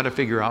vision. We got to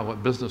figure out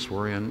what business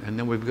we're in, and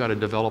then we've got to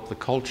develop the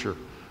culture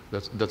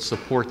that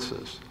supports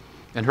this.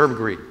 And Herb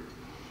agreed.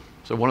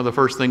 So one of the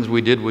first things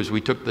we did was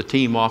we took the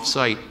team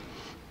off-site,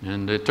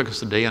 and it took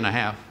us a day and a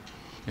half.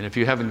 And if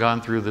you haven't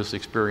gone through this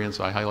experience,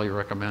 I highly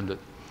recommend it.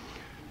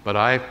 But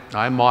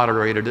I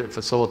moderated it,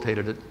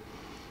 facilitated it,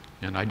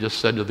 and I just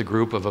said to the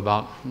group of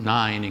about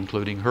 9,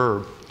 including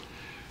Herb,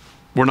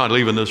 we're not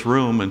leaving this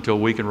room until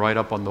we can write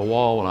up on the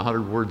wall in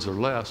 100 words or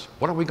less,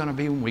 what are we going to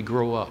be when we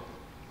grow up?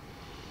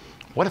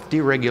 What if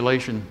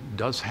deregulation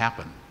does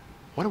happen?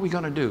 What are we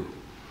going to do?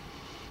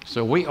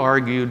 So we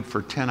argued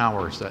for 10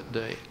 hours that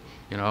day.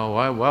 You know,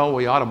 well,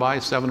 we ought to buy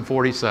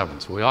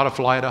 747s. We ought to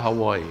fly to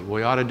Hawaii.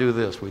 We ought to do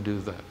this, we do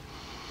that.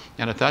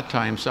 And at that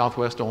time,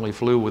 Southwest only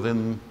flew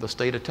within the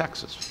state of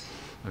Texas,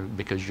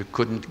 because you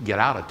couldn't get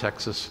out of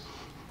Texas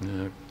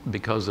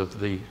because of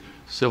the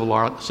Civil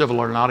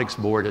Aeronautics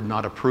Board had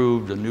not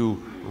approved a new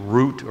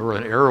route or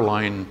an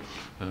airline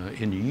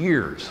in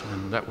years,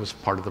 and that was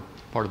part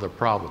of the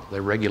problem. They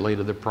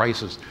regulated the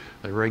prices,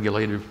 they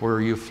regulated where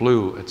you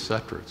flew, et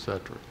cetera, et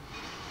cetera.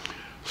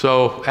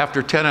 So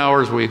after 10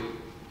 hours, we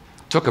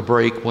took a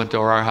break, went to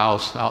our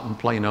house out in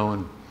Plano,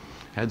 and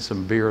had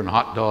some beer and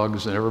hot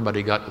dogs, and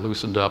everybody got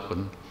loosened up.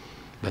 And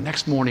the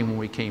next morning when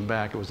we came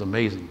back, it was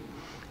amazing.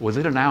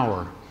 Within an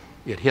hour,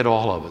 it hit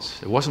all of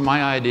us. It wasn't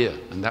my idea,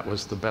 and that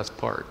was the best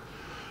part.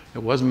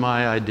 It wasn't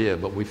my idea,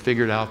 but we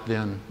figured out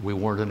then we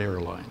weren't an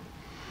airline,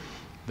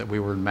 that we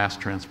were in mass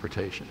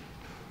transportation.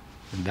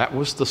 And that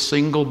was the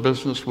single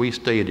business we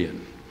stayed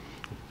in.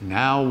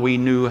 Now we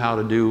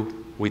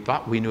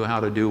thought we knew how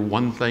to do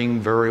one thing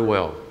very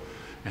well.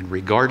 And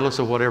regardless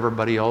of what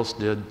everybody else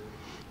did,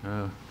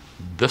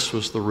 this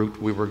was the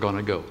route we were going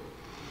to go.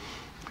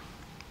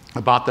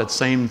 About that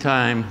same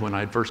time, when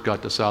I first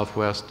got to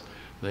Southwest,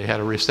 they had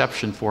a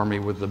reception for me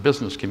with the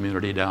business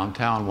community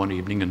downtown one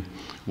evening, and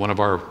one of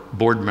our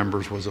board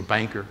members was a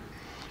banker.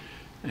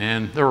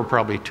 And there were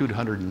probably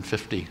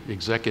 250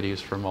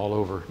 executives from all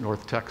over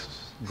North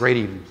Texas. Great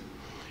evening.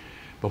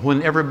 But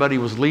when everybody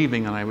was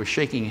leaving and I was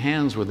shaking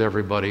hands with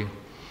everybody,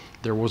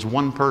 there was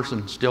one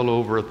person still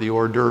over at the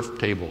hors d'oeuvre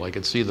table. I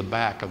could see the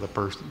back of the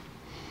person.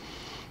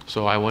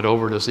 So I went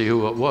over to see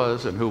who it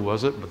was, and who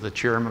was it but the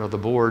chairman of the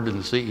board and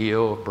the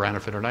CEO of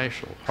Braniff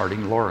International,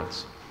 Harding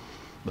Lawrence,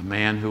 the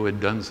man who had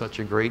done such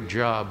a great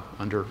job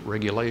under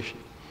regulation.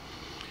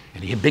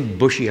 And he had big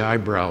bushy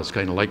eyebrows,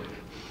 kind of like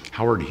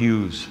Howard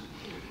Hughes.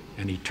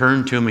 And he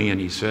turned to me and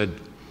he said,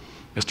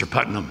 "Mr.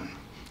 Putnam,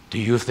 do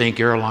you think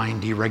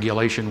airline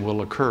deregulation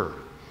will occur?"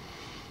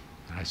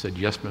 And I said,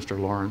 "Yes, Mr.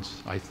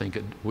 Lawrence, I think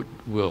it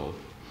will.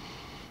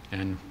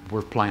 And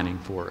we're planning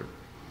for it."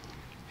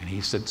 And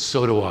he said,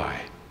 "So do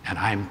I, and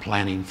I'm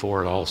planning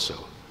for it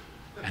also."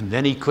 And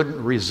then he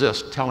couldn't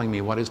resist telling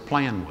me what his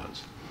plan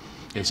was.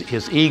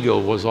 His ego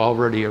was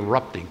already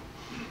erupting.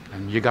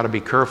 And you got to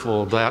be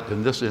careful of that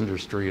in this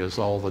industry as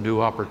all the new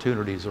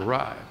opportunities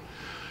arrive.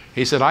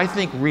 He said, "I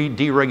think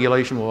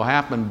deregulation will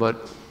happen,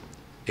 but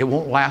it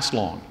won't last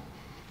long.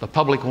 The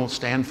public won't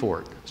stand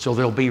for it. So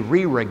there'll be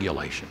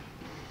re-regulation.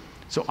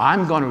 So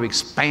I'm going to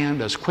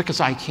expand as quick as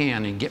I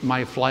can and get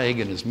my flag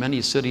in as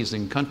many cities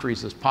and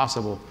countries as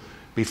possible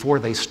before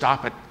they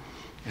stop it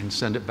and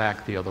send it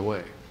back the other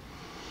way."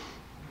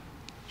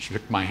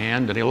 Shook my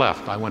hand and he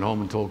left. I went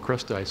home and told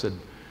Krista,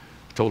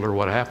 told her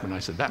what happened. I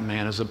said, "That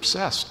man is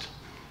obsessed.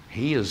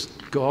 He is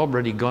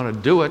already going to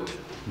do it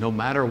no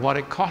matter what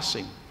it costs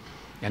him."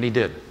 And he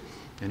did.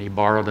 And he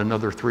borrowed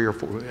another 3 or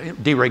 4,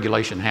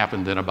 deregulation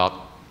happened then about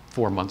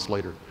 4 months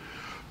later.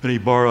 And he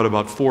borrowed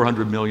about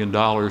 $400 million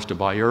to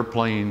buy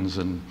airplanes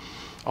and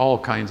all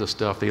kinds of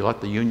stuff. He let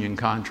the union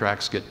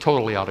contracts get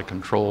totally out of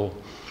control,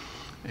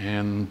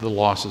 and the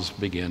losses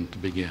began to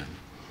begin.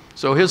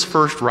 So his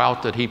first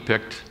route that he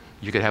picked,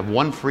 you could have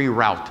one free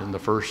route in the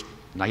first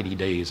 90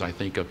 days, I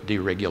think, of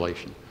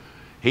deregulation.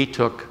 He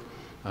took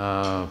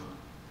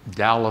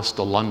Dallas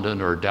to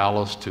London or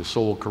Dallas to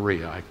Seoul,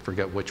 Korea. I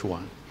forget which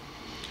one.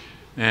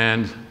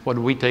 And what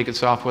did we take at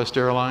Southwest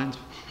Airlines?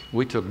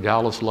 We took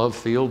Dallas Love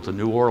Field to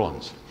New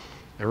Orleans.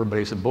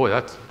 Everybody said, "Boy,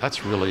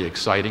 that's really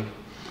exciting."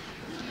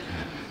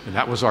 And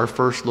that was our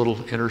first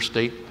little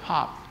interstate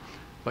hop.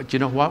 But you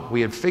know what? We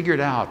had figured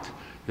out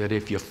that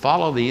if you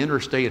follow the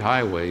interstate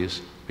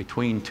highways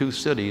between two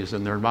cities,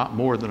 and they're not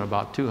more than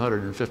about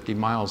 250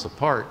 miles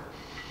apart,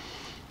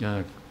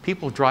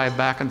 people drive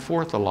back and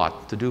forth a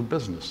lot to do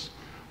business.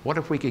 What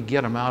if we could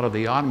get them out of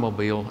the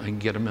automobile and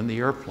get them in the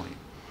airplane?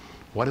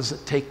 What does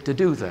it take to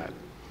do that?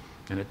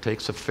 And it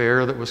takes a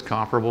fare that was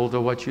comparable to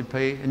what you'd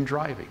pay in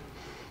driving.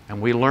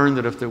 And we learned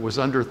that if it was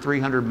under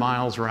 300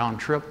 miles round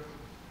trip,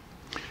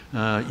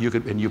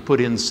 and you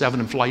put in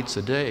 7 flights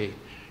a day,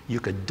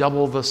 you could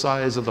double the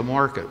size of the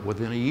market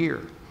within a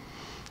year.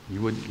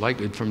 You would,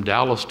 like from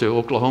Dallas to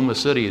Oklahoma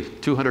City,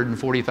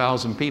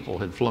 240,000 people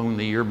had flown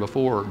the year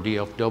before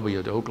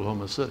DFW to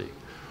Oklahoma City.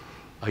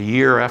 A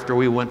year after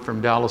we went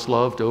from Dallas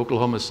Love to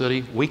Oklahoma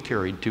City, we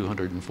carried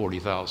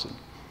 240,000.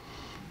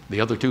 The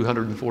other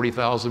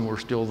 240,000 were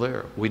still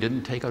there. We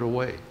didn't take it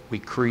away. We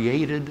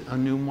created a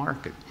new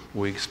market.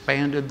 We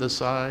expanded the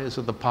size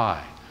of the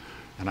pie.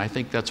 And I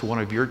think that's one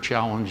of your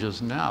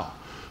challenges now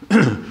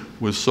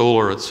with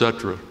solar, et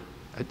cetera.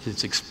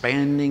 It's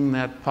expanding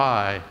that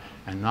pie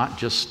and not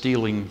just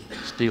stealing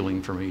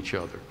from each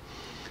other.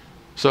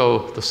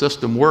 So the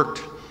system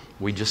worked.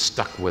 We just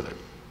stuck with it.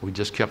 We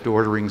just kept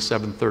ordering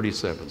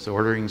 737s,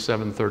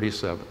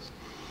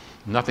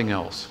 nothing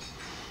else.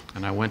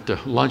 And I went to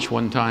lunch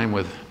one time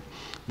with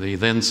the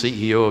then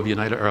CEO of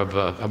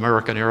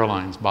American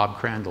Airlines, Bob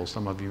Crandall.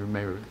 Some of you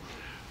may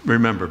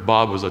remember.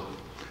 Bob was a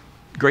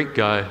great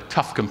guy,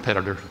 tough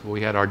competitor.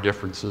 We had our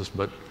differences,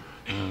 but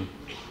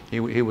he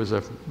was a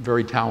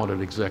very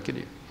talented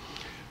executive.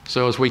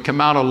 So as we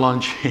come out of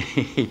lunch,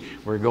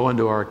 we're going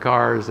to our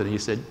cars, and he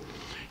said,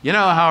 "You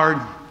know, Howard,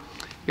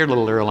 your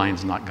little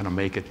airline's not going to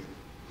make it.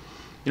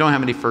 You don't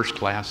have any first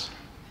class.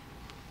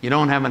 You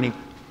don't have any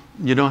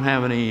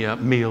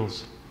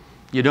meals.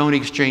 You don't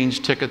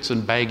exchange tickets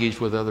and baggage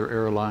with other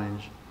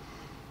airlines.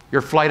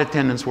 Your flight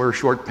attendants wear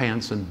short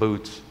pants and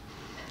boots.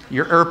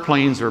 Your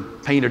airplanes are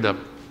painted a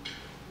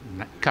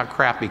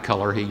crappy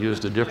color." He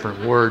used a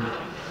different word.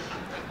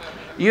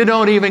 "You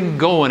don't even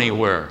go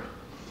anywhere."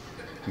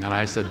 And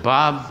I said,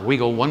 "Bob, we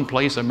go one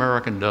place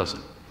American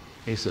doesn't."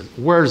 He said,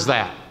 "Where's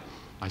that?"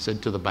 I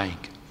said, "To the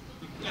bank."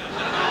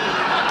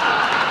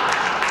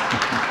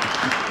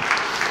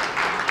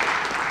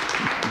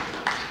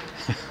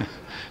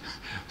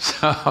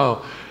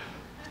 So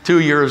 2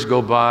 years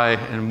go by,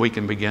 and we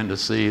can begin to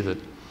see that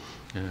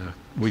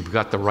we've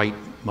got the right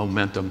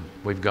momentum,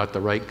 we've got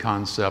the right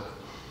concept.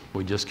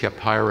 We just kept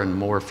hiring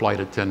more flight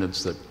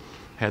attendants that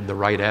had the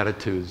right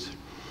attitudes.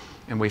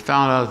 And we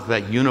found out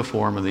that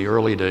uniform in the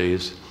early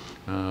days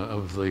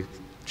of the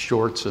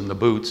shorts and the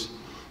boots,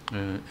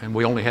 and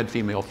we only had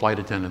female flight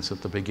attendants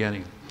at the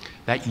beginning.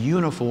 That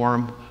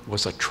uniform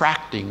was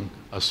attracting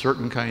a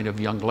certain kind of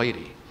young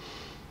lady.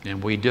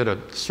 And we did a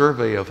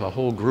survey of a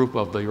whole group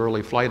of the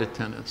early flight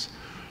attendants.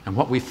 And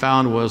what we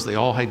found was they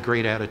all had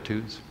great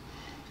attitudes.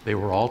 They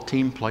were all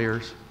team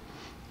players.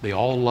 They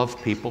all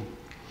loved people.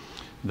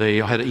 They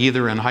had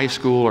either in high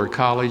school or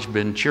college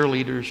been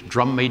cheerleaders,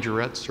 drum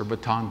majorettes, or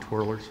baton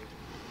twirlers.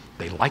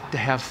 They liked to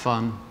have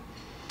fun.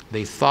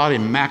 They thought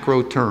in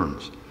macro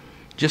terms.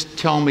 Just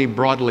tell me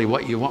broadly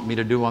what you want me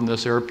to do on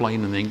this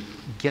airplane and then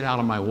get out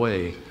of my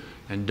way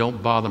and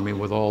don't bother me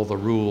with all the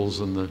rules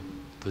and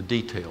the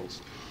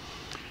details.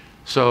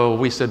 So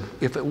we said,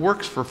 if it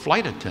works for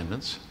flight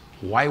attendants,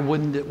 why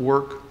wouldn't it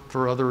work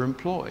for other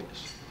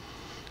employees?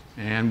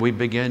 And we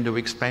began to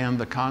expand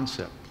the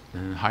concept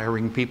and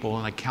hiring people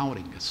in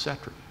accounting,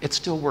 etc. It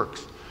still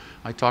works.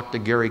 I talked to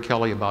Gary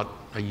Kelly about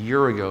a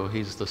year ago.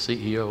 He's the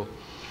CEO.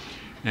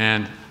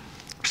 And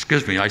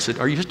excuse me, I said,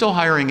 are you still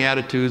hiring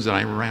attitudes? And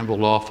I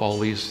rambled off all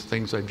these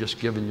things I've just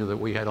given you that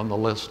we had on the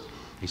list.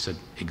 He said,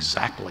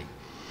 exactly.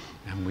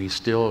 And we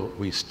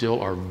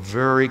still are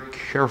very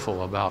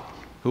careful about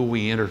who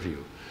we interview.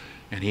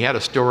 And he had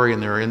a story in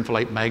their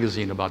In-Flight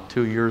magazine about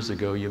 2 years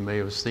ago, you may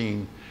have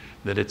seen,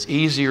 that it's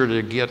easier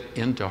to get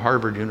into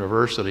Harvard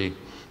University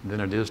than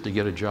it is to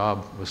get a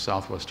job with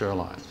Southwest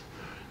Airlines.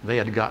 They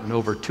had gotten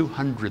over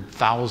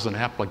 200,000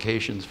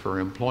 applications for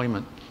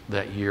employment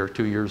that year,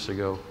 2 years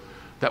ago,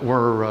 that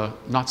were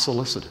not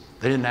solicited.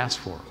 They didn't ask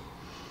for them.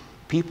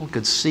 People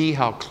could see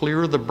how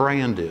clear the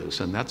brand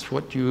is, and that's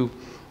what you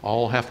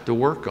all have to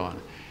work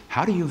on.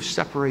 How do you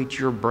separate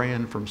your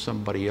brand from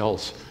somebody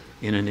else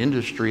in an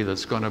industry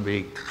that's going to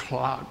be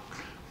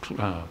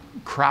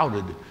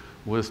crowded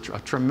with a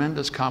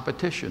tremendous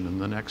competition in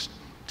the next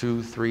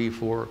 2, 3,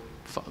 4,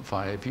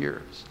 5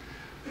 years?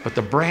 But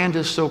the brand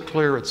is so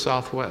clear at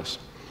Southwest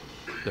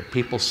that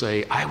people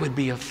say, I would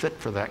be a fit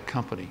for that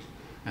company,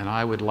 and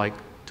I would like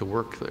to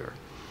work there.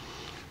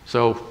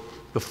 So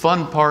the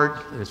fun part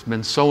has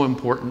been so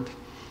important,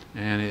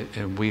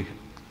 and we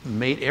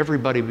made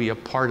everybody be a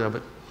part of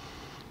it.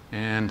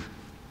 And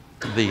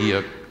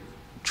the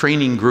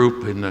training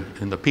group in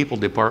the people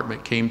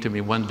department came to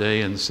me one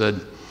day and said,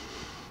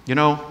 you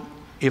know,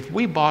 if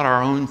we bought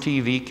our own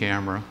TV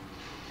camera,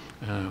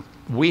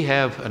 we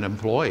have an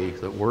employee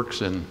that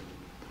works in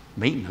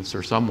maintenance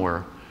or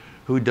somewhere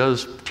who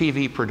does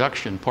TV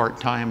production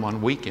part-time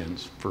on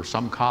weekends for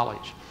some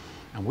college.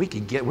 And we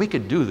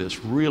could do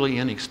this really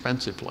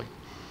inexpensively.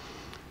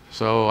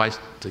 So I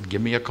said,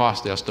 give me a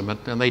cost estimate,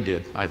 and they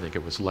did. I think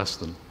it was less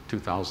than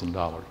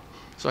 $2,000.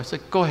 So I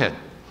said, go ahead.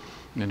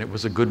 And it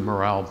was a good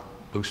morale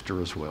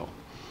booster as well.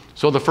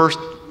 So the first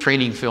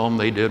training film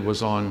they did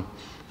was on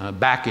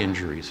back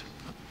injuries,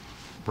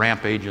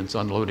 ramp agents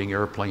unloading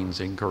airplanes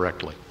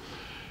incorrectly.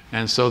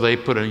 And so they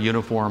put a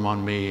uniform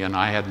on me, and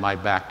I had my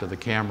back to the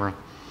camera,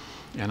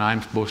 and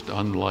I'm supposed to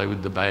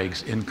unload the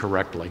bags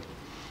incorrectly.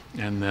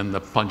 And then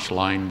the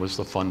punchline was,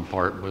 the fun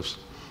part was,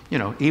 you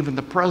know, even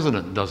the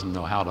president doesn't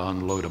know how to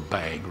unload a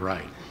bag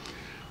right.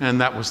 And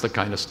that was the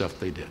kind of stuff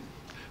they did.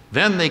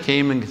 Then they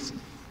came and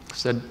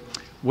said,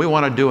 we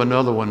want to do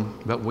another one,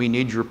 but we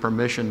need your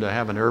permission to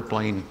have an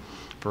airplane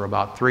for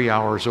about 3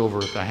 hours over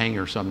at the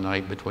hangar some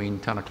night between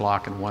 10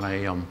 o'clock and 1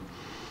 a.m.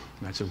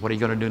 And I said, what are you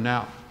going to do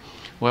now?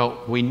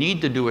 Well, we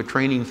need to do a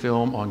training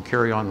film on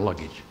carry-on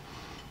luggage.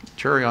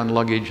 Carry-on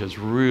luggage has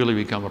really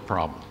become a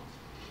problem.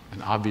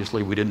 And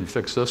obviously we didn't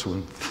fix this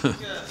one.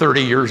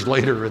 30 years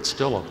later, it's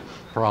still a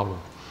problem.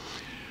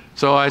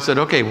 So I said,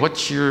 okay,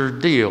 what's your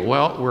deal?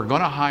 Well, we're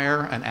going to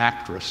hire an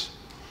actress,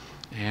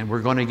 and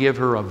we're going to give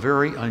her a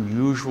very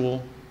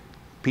unusual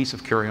piece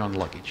of carry-on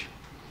luggage.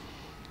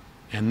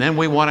 And then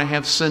we want to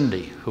have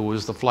Cindy, who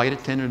was the flight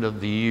attendant of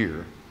the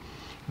year,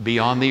 be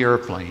on the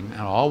airplane.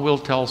 And all we'll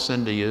tell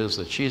Cindy is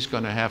that she's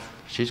going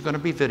to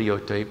be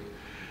videotaped,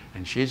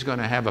 and she's going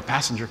to have a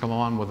passenger come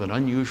on with an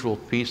unusual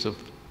piece of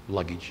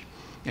luggage.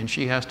 And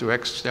she has to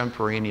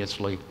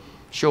extemporaneously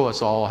show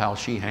us all how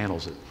she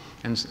handles it.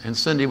 And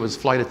Cindy was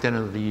flight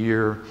attendant of the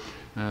year,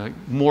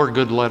 more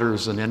good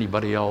letters than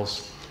anybody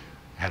else.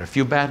 Had a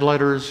few bad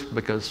letters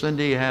because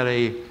Cindy had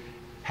a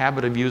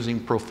habit of using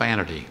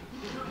profanity.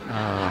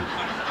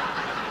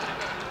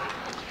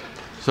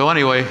 So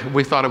anyway,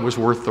 we thought it was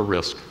worth the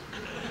risk.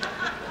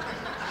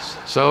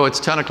 So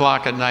it's 10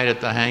 o'clock at night at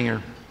the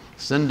hangar.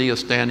 Cindy is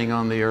standing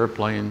on the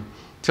airplane,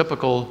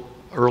 typical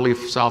early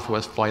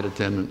Southwest flight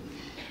attendant.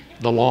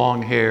 The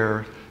long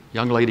hair,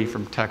 young lady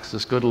from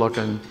Texas, good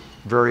looking,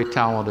 very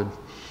talented,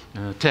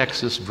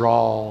 Texas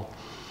drawl.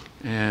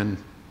 And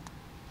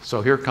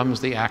so here comes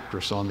the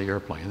actress on the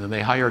airplane. And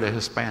they hired a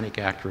Hispanic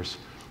actress,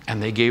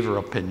 and they gave her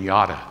a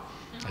piñata,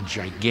 a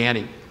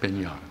gigantic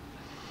piñata.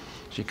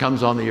 She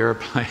comes on the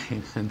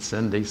airplane, and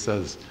Cindy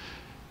says,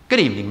 good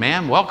evening,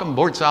 ma'am. Welcome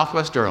aboard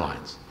Southwest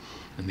Airlines.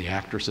 And the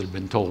actress had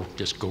been told,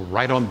 just go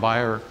right on by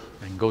her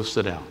and go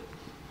sit down.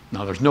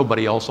 Now, there's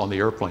nobody else on the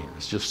airplane.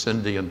 It's just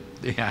Cindy and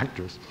the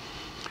actress.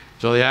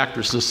 So the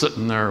actress is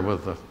sitting there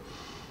with a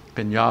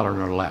pinata in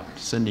her lap.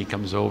 Cindy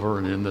comes over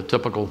and in the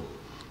typical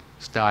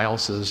style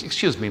says,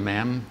 "Excuse me,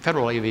 ma'am,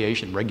 federal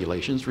aviation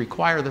regulations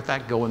require that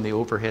that go in the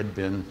overhead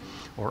bin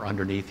or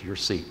underneath your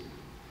seat."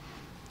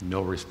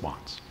 No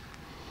response.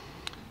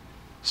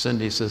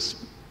 Cindy says,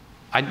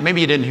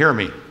 "Maybe you didn't hear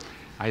me.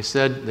 I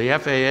said the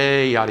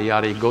FAA, yada,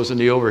 yada, goes in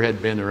the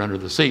overhead bin or under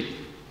the seat."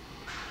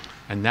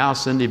 And now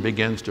Cindy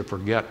begins to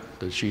forget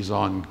that she's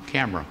on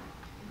camera.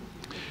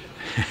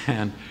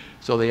 And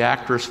so the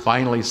actress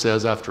finally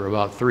says, after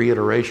about 3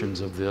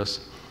 iterations of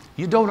this,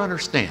 "You don't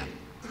understand.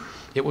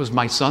 It was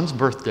my son's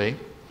birthday.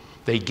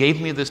 They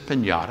gave me this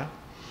piñata.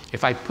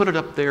 If I put it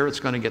up there, it's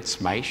going to get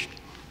smashed.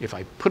 If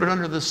I put it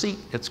under the seat,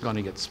 it's going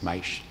to get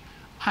smashed.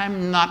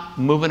 I'm not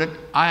moving it.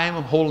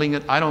 I'm holding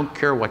it. I don't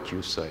care what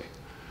you say."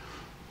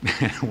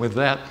 With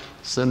that,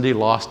 Cindy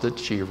lost it.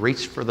 She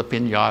reached for the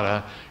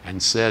piñata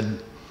and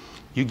said,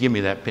 "You give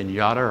me that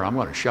piñata or I'm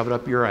going to shove it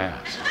up your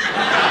ass."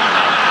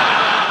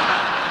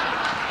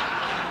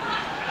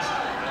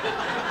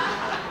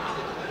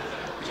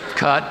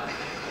 Cut.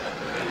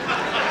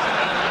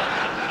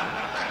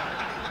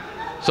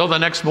 So the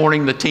next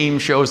morning, the team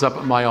shows up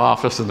at my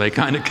office and they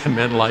kind of come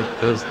in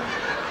like this.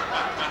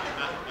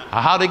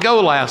 "How'd it go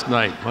last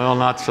night?" "Well,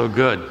 not so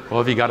good." "Well,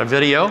 have you got a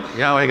video?"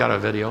 "Yeah, we got a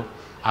video."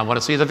 "I want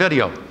to see the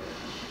video."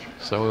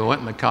 So we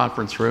went in the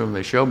conference room.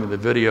 They showed me the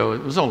video.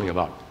 It was only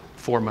about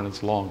 4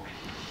 minutes long.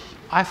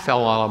 I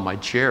fell out of my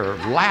chair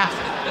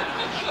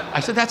laughing. I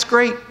said, "That's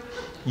great.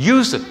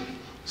 Use it."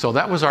 So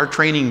that was our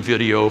training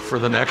video for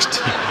the next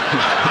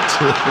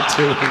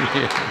 2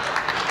 years.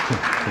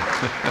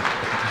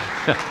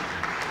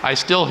 I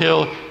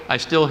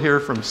still hear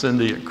from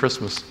Cindy at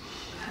Christmas,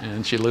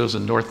 and she lives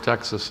in North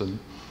Texas, and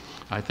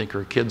I think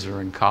her kids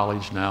are in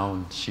college now,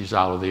 and she's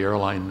out of the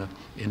airline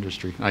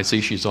industry. I see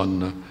she's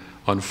on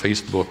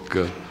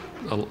Facebook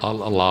a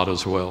lot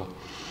as well.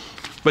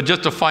 But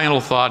just a final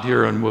thought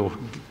here, and we'll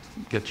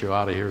get you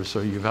out of here. So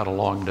you've had a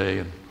long day,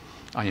 and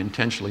I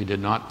intentionally did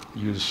not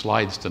use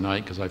slides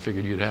tonight because I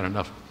figured you'd had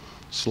enough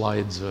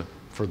slides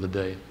for the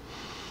day.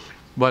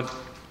 But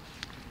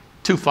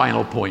 2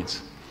 final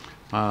points.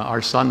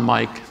 Our son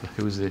Mike,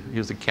 he was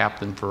the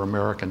captain for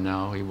American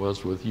now. He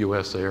was with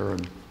US Air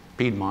and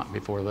Piedmont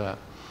before that.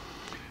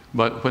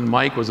 But when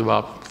Mike was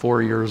about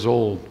 4 years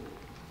old,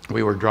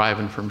 we were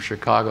driving from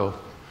Chicago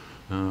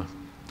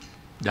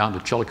down to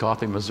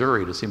Chillicothe,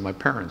 Missouri to see my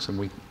parents, and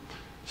we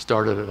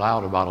started it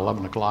out about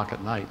 11 o'clock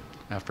at night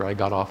after I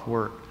got off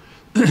work.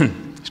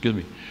 Excuse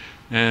me.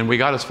 And we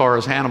got as far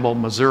as Hannibal,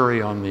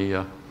 Missouri on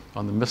the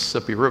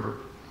Mississippi River.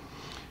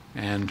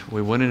 And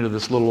we went into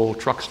this little old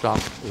truck stop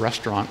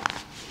restaurant,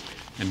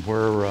 and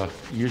where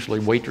usually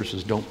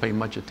waitresses don't pay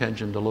much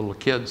attention to little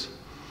kids,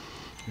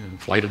 and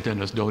flight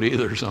attendants don't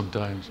either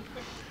sometimes.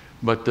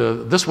 But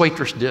this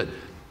waitress did.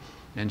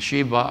 And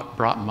she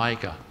brought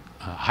Mike a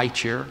high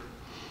chair.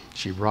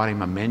 She brought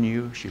him a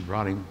menu. She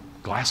brought him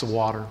a glass of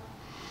water,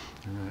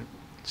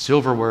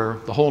 silverware,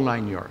 the whole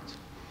 9 yards.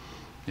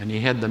 And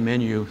he had the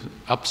menu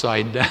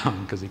upside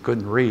down because he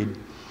couldn't read.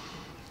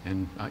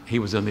 And he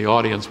was in the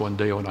audience one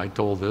day when I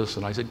told this,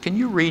 and I said, "Can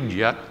you read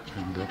yet?"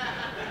 And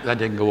that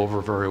didn't go over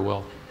very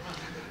well.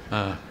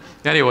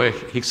 Anyway,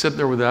 he sat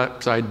there with that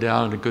upside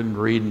down and he couldn't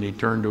read, and he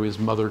turned to his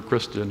mother,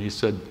 Krista, and he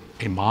said,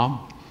 "Hey,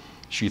 Mom,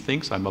 she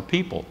thinks I'm a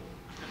people."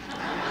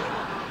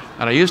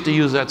 And I used to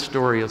use that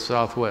story at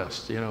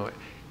Southwest. You know,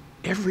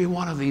 every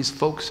one of these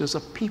folks is a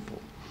people.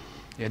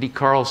 Eddie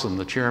Carlson,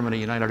 the chairman of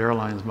United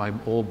Airlines, my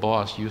old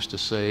boss, used to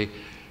say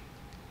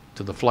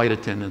to the flight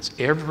attendants,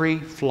 every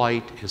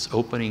flight is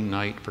opening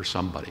night for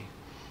somebody.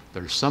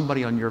 There's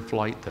somebody on your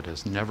flight that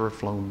has never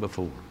flown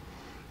before.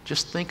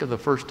 Just think of the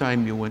first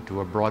time you went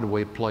to a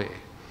Broadway play.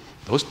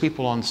 Those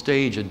people on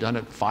stage had done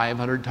it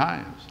 500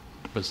 times,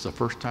 but it's the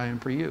first time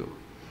for you.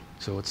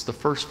 So it's the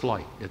first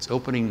flight. It's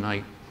opening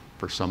night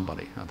for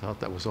somebody. I thought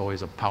that was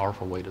always a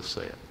powerful way to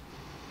say it.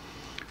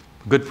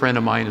 A good friend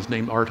of mine is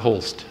named Art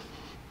Holst.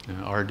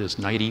 Art is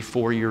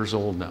 94 years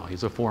old now.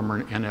 He's a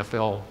former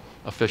NFL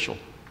official.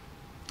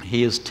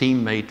 His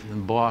teammate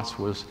and boss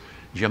was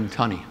Jim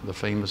Tunney, the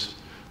famous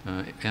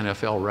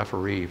NFL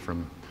referee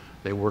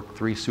they worked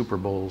 3 Super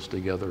Bowls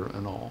together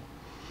and all.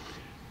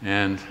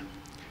 And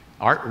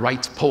Art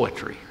writes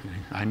poetry.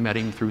 I met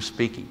him through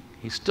speaking.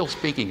 He's still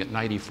speaking at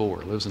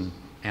 94, lives in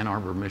Ann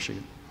Arbor,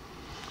 Michigan.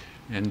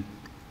 And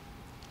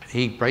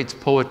he writes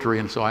poetry,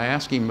 and so I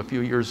asked him a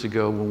few years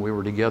ago when we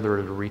were together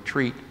at a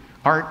retreat,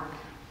 "Art,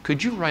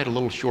 could you write a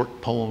little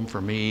short poem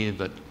for me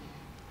that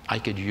I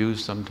could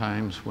use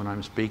sometimes when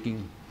I'm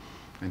speaking?"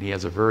 And he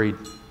has a very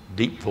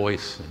deep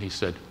voice, and he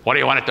said, "What do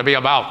you want it to be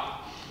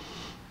about?"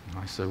 And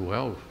I said,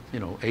 "Well, you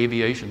know,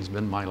 aviation's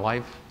been my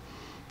life.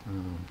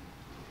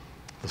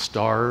 The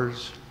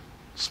stars,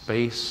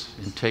 space,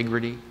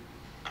 integrity,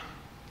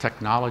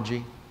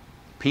 technology,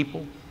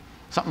 people,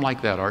 something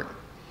like that, Art."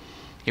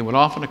 He went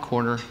off in a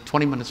corner.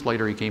 20 minutes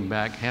later, he came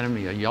back, handed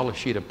me a yellow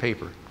sheet of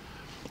paper,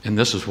 and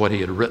this is what he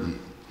had written.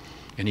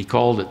 And he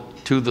called it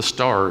 "To the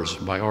Stars"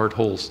 by Art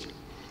Holst.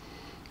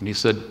 And he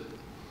said,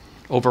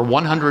 "Over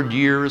 100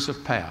 years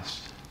have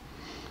passed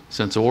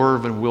since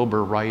Orv and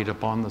Wilbur Wright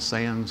upon the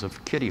sands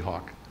of Kitty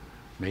Hawk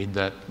made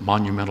that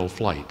monumental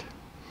flight.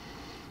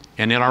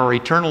 And in our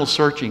eternal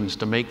searchings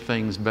to make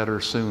things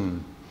better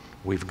soon,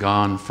 we've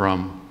gone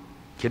from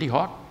Kitty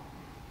Hawk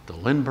to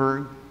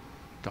Lindbergh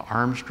to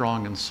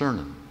Armstrong and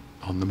Cernan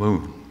on the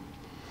moon.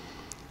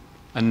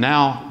 And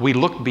now we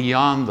look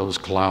beyond those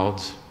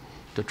clouds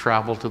to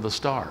travel to the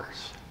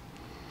stars.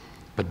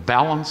 But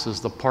balance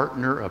is the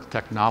partner of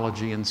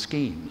technology and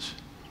schemes.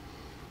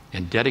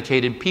 And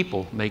dedicated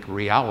people make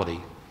reality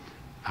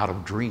out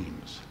of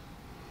dreams.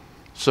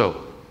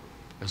 So,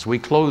 as we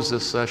close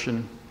this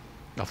session,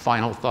 a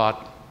final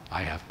thought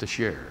I have to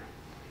share.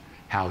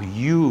 How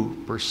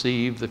you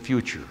perceive the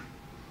future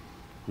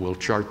will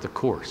chart the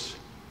course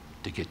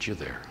to get you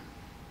there.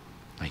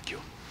 Thank you.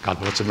 God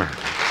bless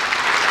America.